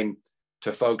 it's going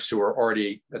to folks who are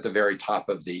already at the very top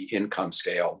of the income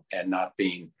scale and not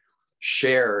being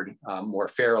shared more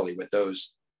fairly with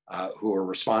those who are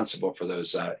responsible for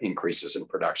those increases in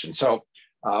production. So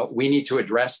we need to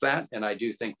address that, and I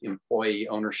do think employee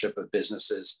ownership of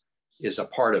businesses is a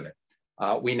part of it.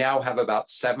 We now have about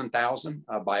 7,000,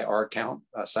 by our count,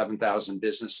 7,000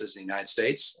 businesses in the United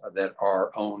States that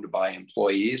are owned by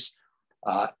employees.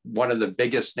 One of the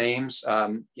biggest names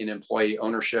in employee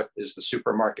ownership is the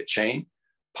supermarket chain,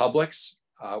 Publix,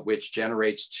 which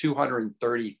generates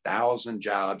 230,000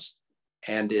 jobs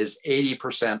and is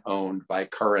 80% owned by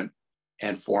current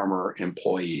and former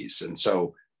employees. And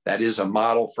so that is a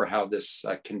model for how this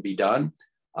can be done.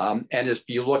 And if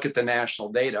you look at the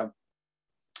national data,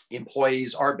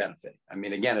 employees are benefiting. I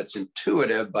mean, again, it's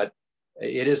intuitive, but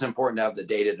it is important to have the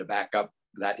data to back up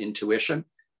that intuition.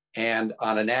 And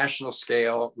on a national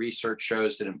scale, research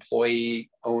shows that employee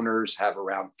owners have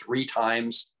around 3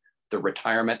 times the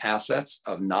retirement assets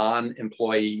of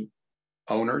non-employee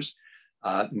owners.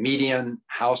 Median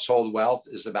household wealth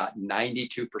is about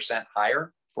 92%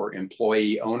 higher for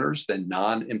employee owners than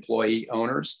non-employee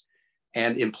owners.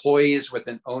 And employees with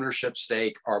an ownership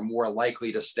stake are more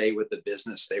likely to stay with the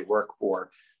business they work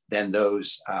for than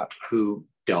those who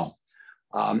don't.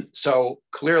 So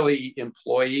clearly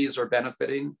employees are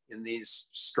benefiting in these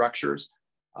structures.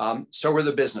 So are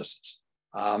the businesses.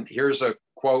 Here's a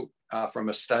quote from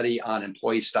a study on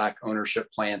employee stock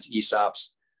ownership plans,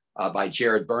 ESOPs, by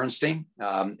Jared Bernstein,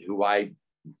 who I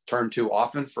turn to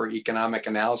often for economic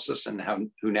analysis and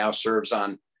who now serves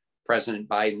on President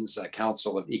Biden's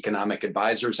Council of Economic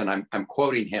Advisors. And I'm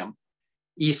quoting him: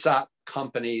 ESOP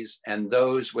companies and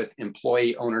those with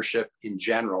employee ownership in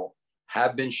general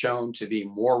have been shown to be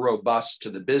more robust to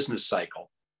the business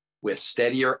cycle with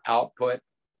steadier output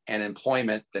and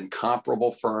employment than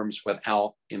comparable firms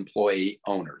without employee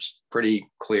owners. Pretty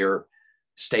clear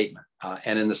statement.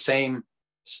 And in the same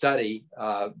study,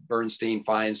 Bernstein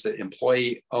finds that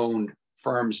employee-owned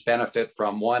firms benefit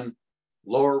from 1,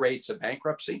 lower rates of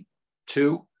bankruptcy,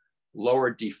 2, lower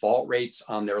default rates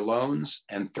on their loans,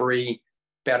 and 3,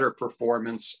 better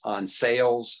performance on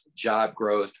sales, job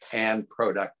growth, and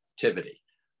productivity.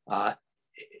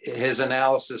 His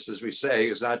analysis, as we say,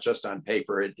 is not just on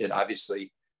paper. It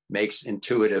obviously makes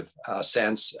intuitive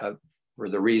sense for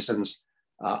the reasons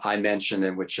I mentioned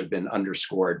and which have been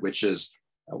underscored, which is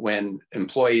when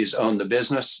employees own the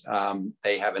business,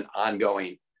 they have an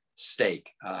ongoing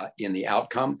stake in the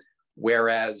outcome,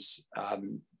 whereas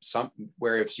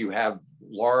if you have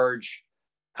large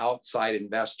outside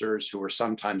investors who are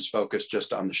sometimes focused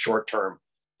just on the short-term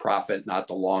profit, not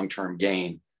the long-term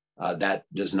gain, that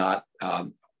does not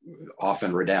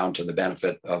often redound to the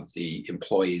benefit of the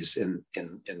employees in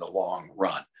the long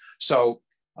run. So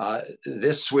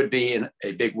this would be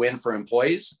a big win for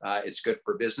employees. It's good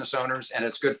for business owners, and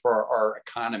it's good for our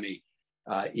economy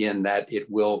in that it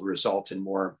will result in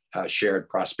more shared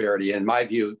prosperity. In my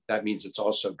view, that means it's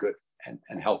also good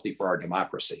and healthy for our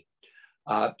democracy.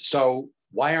 So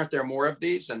why aren't there more of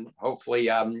these? And hopefully,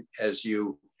 as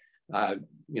you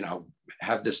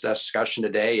have this discussion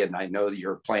today, and I know that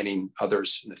you're planning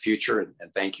others in the future,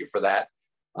 and thank you for that.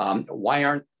 Why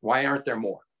aren't there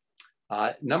more?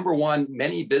 Number one,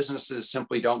 many businesses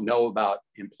simply don't know about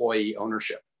employee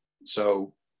ownership.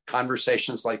 So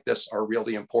conversations like this are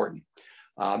really important.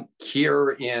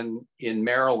 Here in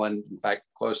Maryland, in fact,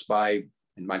 close by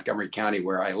in Montgomery County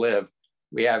where I live,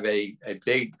 we have a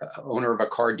big owner of a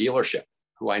car dealership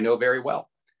who I know very well.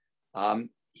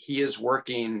 He is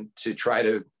working to try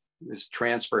to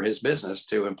transfer his business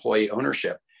to employee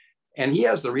ownership. And he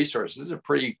has the resources. This is a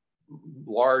pretty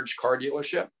large car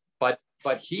dealership, but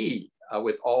he,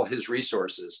 with all his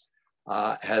resources,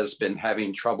 has been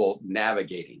having trouble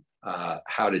navigating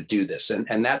how to do this.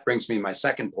 And that brings me to my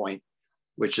second point,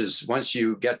 which is once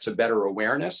you get to better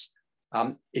awareness,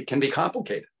 it can be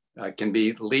complicated. It can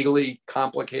be legally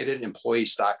complicated. Employee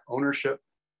stock ownership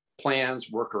plans,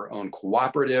 worker-owned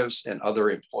cooperatives, and other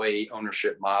employee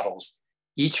ownership models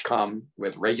each come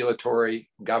with regulatory,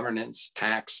 governance,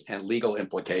 tax, and legal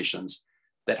implications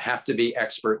that have to be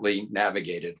expertly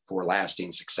navigated for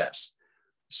lasting success.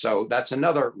 So that's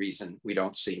another reason we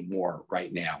don't see more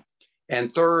right now.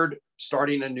 And third,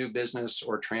 starting a new business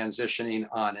or transitioning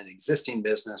on an existing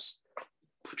business,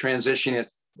 transitioning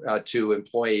it to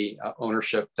employee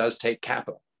ownership does take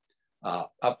capital,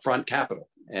 upfront capital.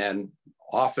 And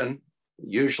often,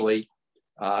 usually,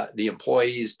 the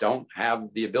employees don't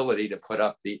have the ability to put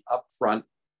up the upfront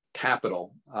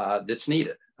capital that's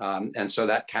needed. And so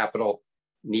that capital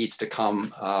needs to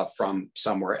come from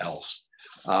somewhere else.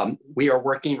 We are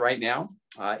working right now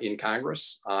in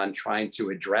Congress on trying to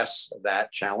address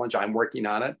that challenge. I'm working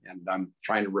on it, and I'm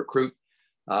trying to recruit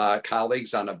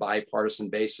colleagues on a bipartisan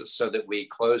basis so that we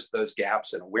close those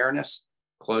gaps in awareness,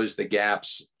 close the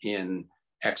gaps in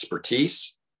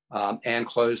expertise, and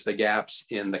close the gaps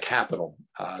in the capital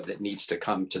that needs to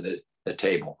come to the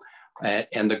table.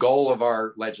 And the goal of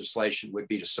our legislation would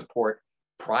be to support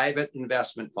private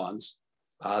investment funds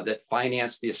that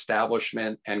finance the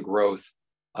establishment and growth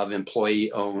of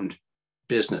employee-owned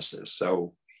businesses.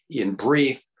 So in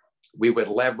brief, we would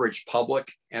leverage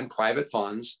public and private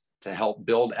funds to help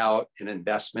build out an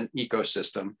investment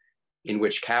ecosystem in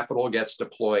which capital gets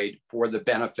deployed for the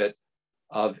benefit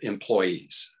of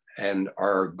employees. And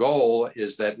our goal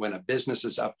is that when a business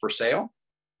is up for sale,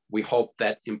 we hope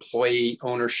that employee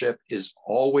ownership is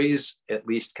always at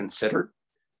least considered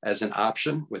as an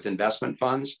option with investment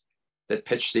funds that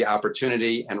pitch the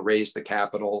opportunity and raise the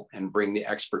capital and bring the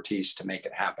expertise to make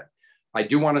it happen. I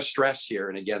do want to stress here,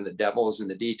 and again, the devil is in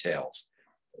the details.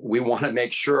 We want to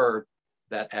make sure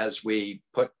that as we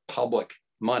put public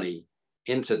money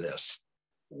into this,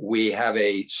 we have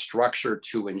a structure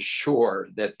to ensure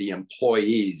that the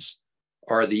employees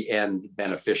are the end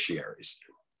beneficiaries.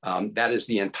 That is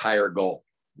the entire goal.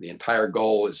 The entire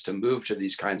goal is to move to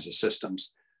these kinds of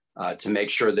systems to make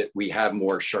sure that we have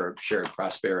more shared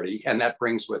prosperity. And that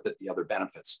brings with it the other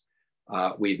benefits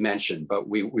we've mentioned. But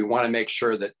we want to make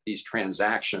sure that these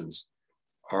transactions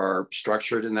are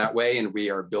structured in that way, and we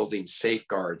are building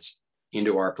safeguards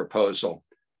into our proposal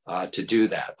to do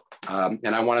that.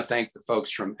 And I want to thank the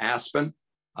folks from Aspen,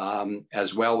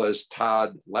 as well as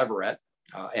Todd Leverett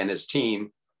and his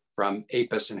team from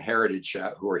APIS and Heritage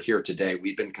who are here today.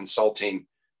 We've been consulting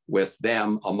with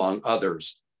them, among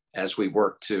others, as we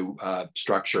work to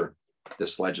structure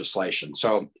this legislation.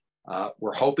 So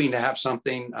we're hoping to have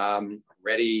something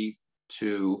ready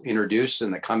to introduce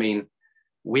in the coming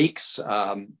weeks,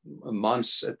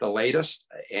 months at the latest,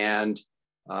 and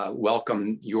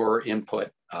welcome your input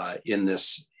in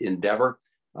this endeavor,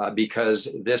 because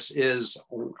this is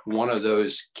one of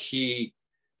those key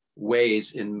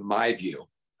ways, in my view,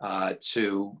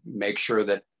 to make sure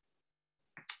that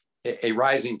a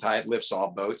rising tide lifts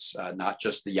all boats, not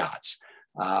just the yachts.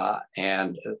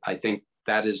 And I think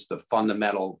that is the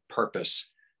fundamental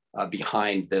purpose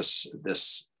behind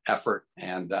this effort.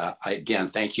 And I, again,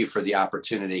 thank you for the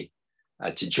opportunity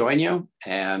to join you,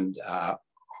 and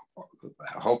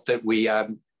hope that we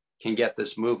can get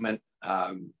this movement,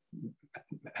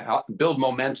 build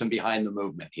momentum behind the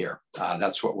movement here.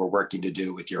 That's what we're working to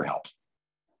do with your help.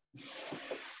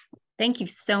 Thank you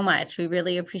so much. We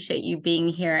really appreciate you being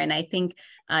here. And I think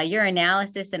your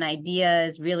analysis and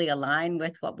ideas really align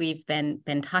with what we've been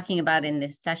talking about in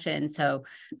this session. So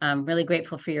I'm really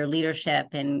grateful for your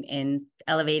leadership in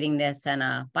elevating this in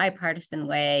a bipartisan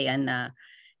way and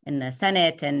in the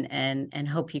Senate, and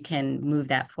hope you can move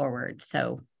that forward.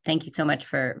 So thank you so much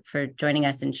for joining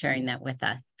us and sharing that with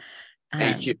us.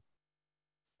 Thank you.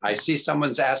 I see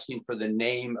someone's asking for the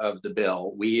name of the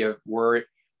bill.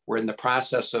 We're in the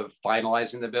process of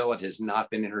finalizing the bill. It has not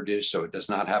been introduced, so it does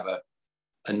not have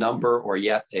a number or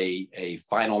yet a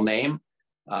final name,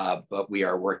 but we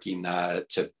are working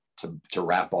to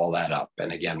wrap all that up.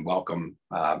 And again, welcome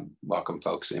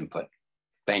folks' input.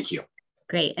 Thank you.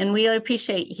 Great, and we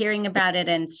appreciate hearing about it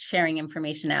and sharing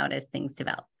information out as things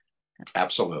develop.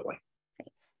 Absolutely.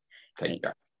 Great. Take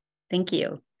care. Thank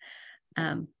you.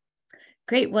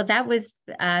 Great. Well, that was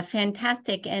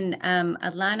fantastic. And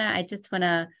Alana, I just want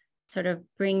to sort of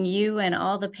bring you and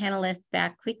all the panelists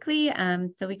back quickly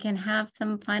so we can have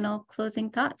some final closing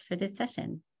thoughts for this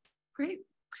session. Great.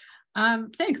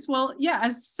 Thanks. Well, yeah,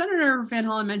 as Senator Van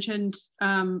Hollen mentioned,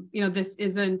 this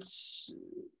isn't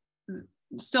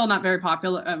still not very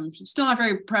popular, still not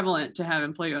very prevalent to have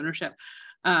employee ownership.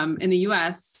 In the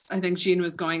US, I think Jean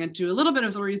was going into a little bit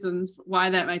of the reasons why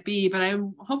that might be, but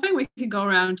I'm hoping we could go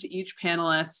around to each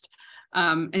panelist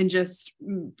and just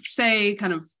say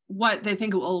kind of what they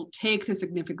think it will take to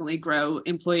significantly grow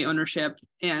employee ownership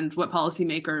and what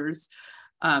policymakers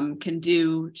can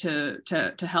do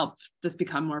to help this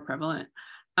become more prevalent.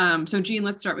 So Jean,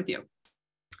 let's start with you.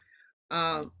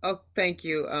 Thank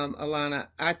you, Alana.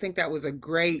 I think that was a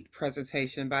great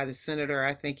presentation by the senator.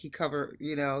 I think he covered,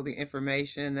 the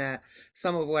information that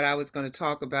some of what I was going to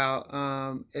talk about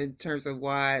in terms of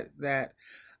why that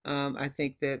I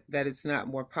think that it's not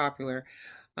more popular.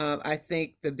 I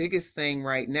think the biggest thing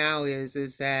right now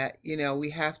is that, we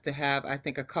have to have, I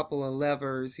think, a couple of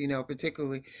levers,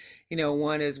 particularly,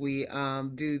 one is we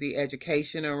do the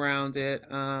education around it,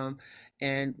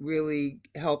 and really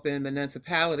helping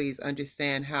municipalities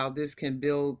understand how this can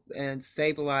build and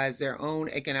stabilize their own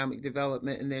economic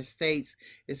development in their states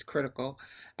is critical.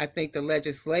 I think the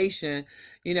legislation,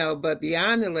 but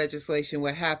beyond the legislation,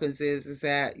 what happens is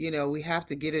that, we have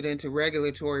to get it into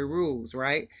regulatory rules,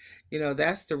 right?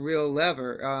 That's the real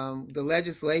lever. The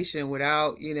legislation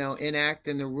without,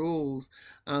 enacting the rules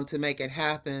to make it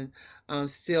happen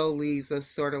still leaves us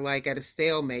sort of like at a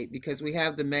stalemate, because we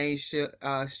have the Main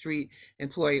Street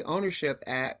Employee Ownership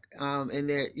Act, and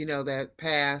that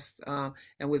passed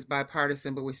and was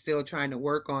bipartisan, but we're still trying to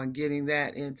work on getting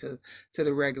that into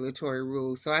the regulatory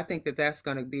rules. So I think that that's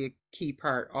going to be a key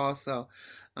part also.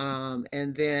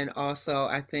 And then also,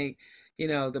 I think,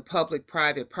 the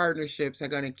public-private partnerships are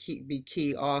going to be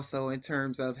key also in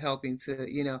terms of helping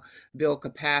to, build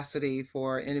capacity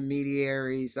for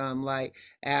intermediaries like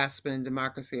Aspen,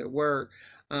 Democracy at Work,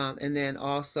 and then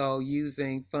also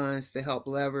using funds to help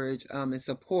leverage and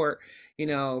support,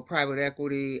 private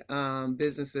equity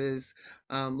businesses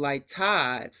like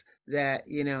Todd's that,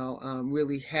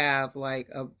 really have like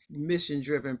a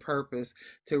mission-driven purpose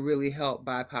to really help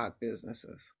BIPOC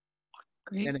businesses.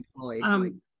 Great. And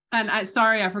employees. And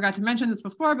sorry, I forgot to mention this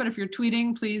before, but if you're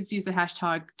tweeting, please use the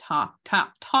hashtag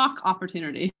talk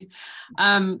opportunity.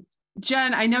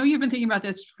 Jen, I know you've been thinking about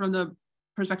this from the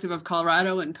perspective of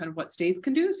Colorado and kind of what states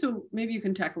can do. So maybe you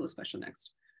can tackle this question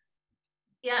next.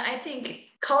 Yeah, I think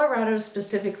Colorado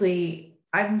specifically,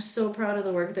 I'm so proud of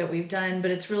the work that we've done,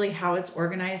 but it's really how it's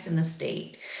organized in the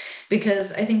state.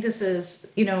 Because I think this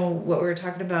is, what we were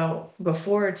talking about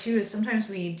before too, is sometimes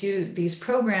we do these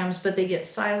programs, but they get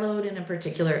siloed in a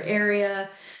particular area.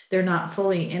 They're not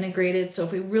fully integrated. So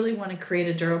if we really want to create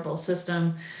a durable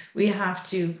system, we have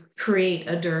to create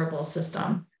a durable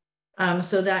system.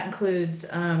 So that includes,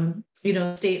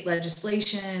 state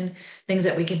legislation, things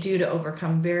that we can do to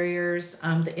overcome barriers,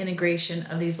 the integration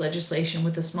of these legislation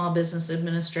with the Small Business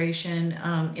Administration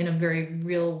in a very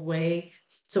real way.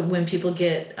 So when people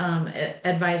get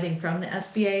advising from the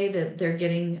SBA, that they're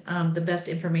getting the best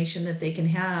information that they can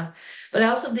have. But I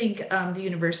also think the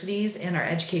universities and our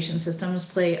education systems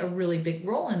play a really big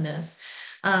role in this.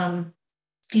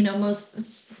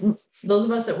 Those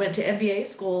of us that went to MBA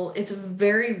school, it's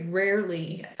very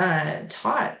rarely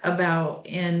taught about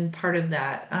in part of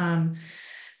that.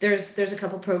 There's a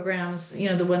couple programs,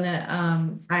 the one that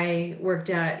I worked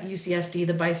at UCSD,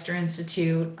 the Beister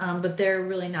Institute, but they're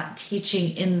really not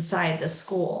teaching inside the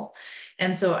school.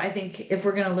 And so I think if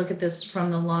we're going to look at this from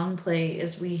the long play,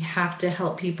 is we have to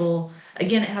help people.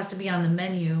 Again, it has to be on the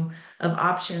menu of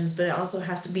options, but it also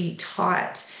has to be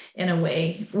taught in a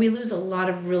way. We lose a lot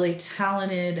of really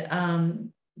talented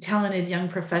young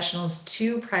professionals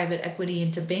to private equity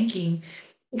and to banking,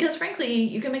 because frankly,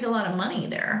 you can make a lot of money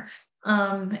there.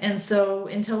 And so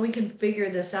until we can figure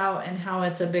this out and how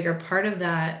it's a bigger part of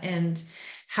that, and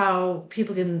how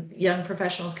young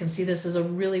professionals can see this as a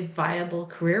really viable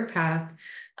career path,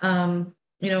 I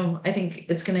think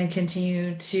it's going to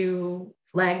continue to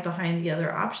lag behind the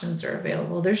other options that are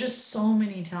available. There's just so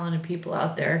many talented people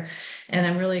out there, and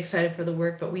I'm really excited for the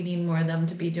work, but we need more of them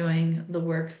to be doing the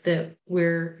work that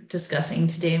we're discussing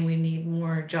today, and we need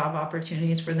more job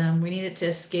opportunities for them. We need it to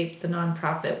escape the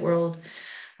nonprofit world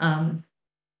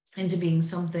into being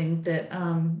something that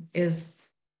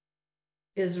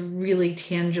is really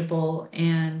tangible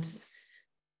and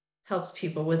helps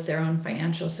people with their own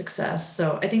financial success.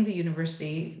 So I think the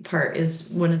university part is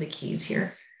one of the keys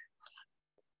here.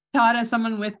 Todd, as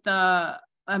someone with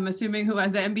I'm assuming who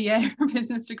has an MBA or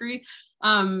business degree,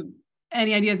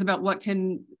 any ideas about what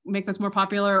can make this more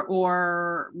popular,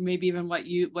 or maybe even what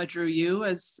drew you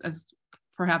as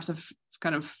perhaps a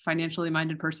kind of financially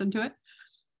minded person to it?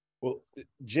 Well,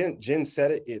 Jen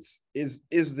said it. Is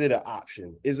it an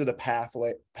option? Is it a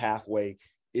pathway?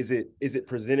 Is it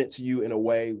presented to you in a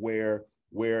way where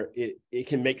it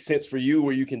can make sense for you,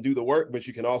 where you can do the work, but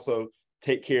you can also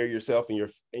take care of yourself and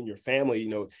your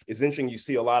family? It's interesting. You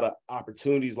see a lot of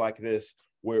opportunities like this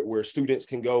where students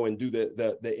can go and do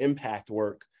the impact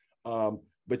work,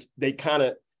 but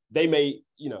they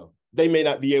may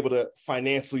not be able to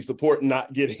financially support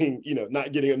not getting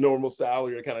a normal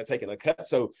salary or kind of taking a cut.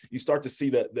 So you start to see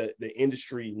the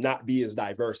industry not be as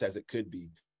diverse as it could be.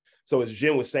 So as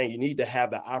Jen was saying, you need to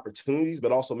have the opportunities,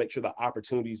 but also make sure the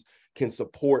opportunities can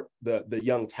support the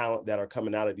young talent that are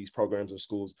coming out of these programs or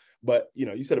schools. But,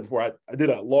 you said it before, I did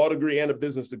a law degree and a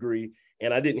business degree,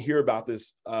 and I didn't hear about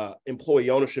this employee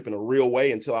ownership in a real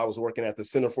way until I was working at the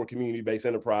Center for Community-Based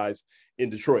Enterprise in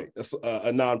Detroit,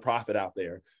 a nonprofit out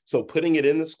there. So putting it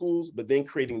in the schools, but then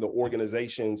creating the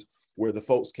organizations where the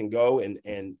folks can go and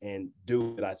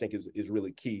do it, I think is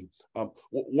really key.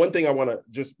 One thing I want to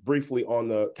just briefly on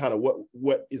the kind of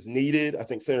what is needed. I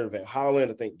think Senator Van Hollen,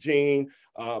 I think Jean,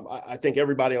 I think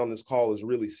everybody on this call has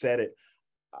really said it.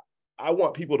 I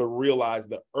want people to realize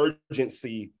the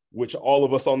urgency which all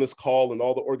of us on this call and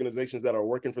all the organizations that are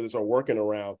working for this are working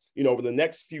around. Over the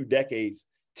next few decades,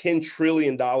 $10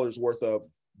 trillion worth of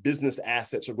business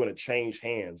assets are going to change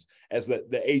hands as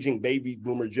the aging baby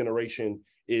boomer generation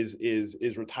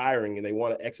is retiring and they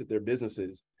want to exit their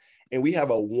businesses. And we have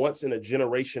a once in a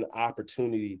generation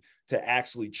opportunity to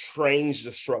actually change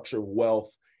the structure of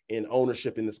wealth and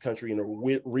ownership in this country in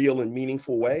a real and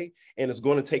meaningful way. And it's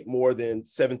going to take more than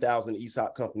 7,000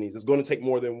 ESOP companies. It's going to take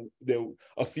more than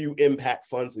a few impact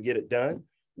funds to get it done.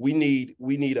 We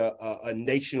need a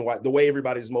nationwide, the way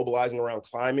everybody's mobilizing around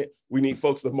climate, we need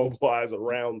folks to mobilize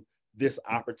around this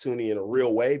opportunity in a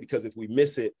real way, because if we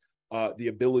miss it, the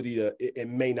ability to, it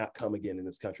may not come again in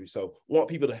this country. So want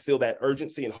people to feel that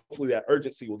urgency, and hopefully that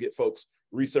urgency will get folks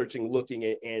researching, looking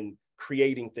at, and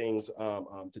creating things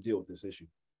to deal with this issue.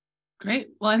 Great.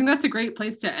 Well, I think that's a great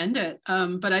place to end it.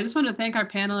 But I just want to thank our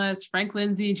panelists, Frank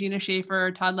Lindsay, Gina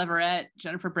Schaefer, Todd Leverett,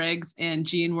 Jennifer Briggs, and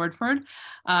Jean Wordford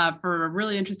for a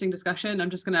really interesting discussion.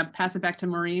 I'm just going to pass it back to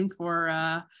Maureen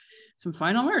for some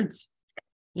final words.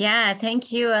 Yeah,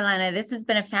 thank you, Alana. This has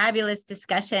been a fabulous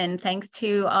discussion. Thanks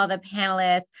to all the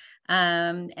panelists.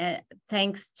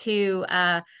 Thanks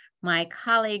to my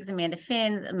colleagues, Amanda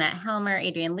Finn, Matt Helmer,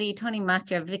 Adrian Lee, Tony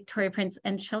Mastro, Victoria Prince,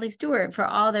 and Shelley Stewart for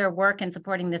all their work in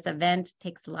supporting this event. It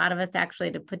takes a lot of us actually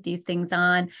to put these things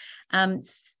on.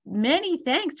 Many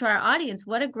thanks to our audience.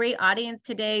 What a great audience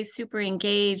today, super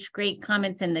engaged, great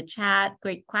comments in the chat,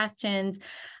 great questions.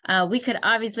 We could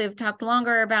obviously have talked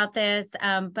longer about this,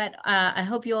 but I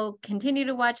hope you'll continue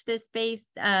to watch this space.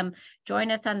 Join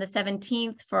us on the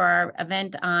 17th for our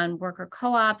event on worker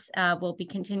co-ops. We'll be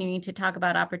continuing to talk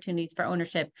about opportunities for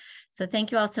ownership. So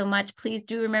thank you all so much. Please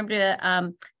do remember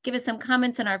to give us some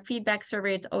comments in our feedback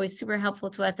survey. It's always super helpful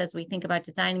to us as we think about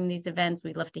designing these events.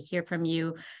 We'd love to hear from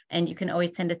you. And you can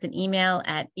always send us an email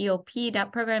at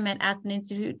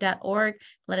eop.program@aspeninstitute.org.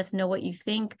 Let us know what you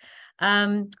think.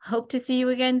 Hope to see you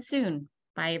again soon.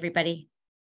 Bye, everybody.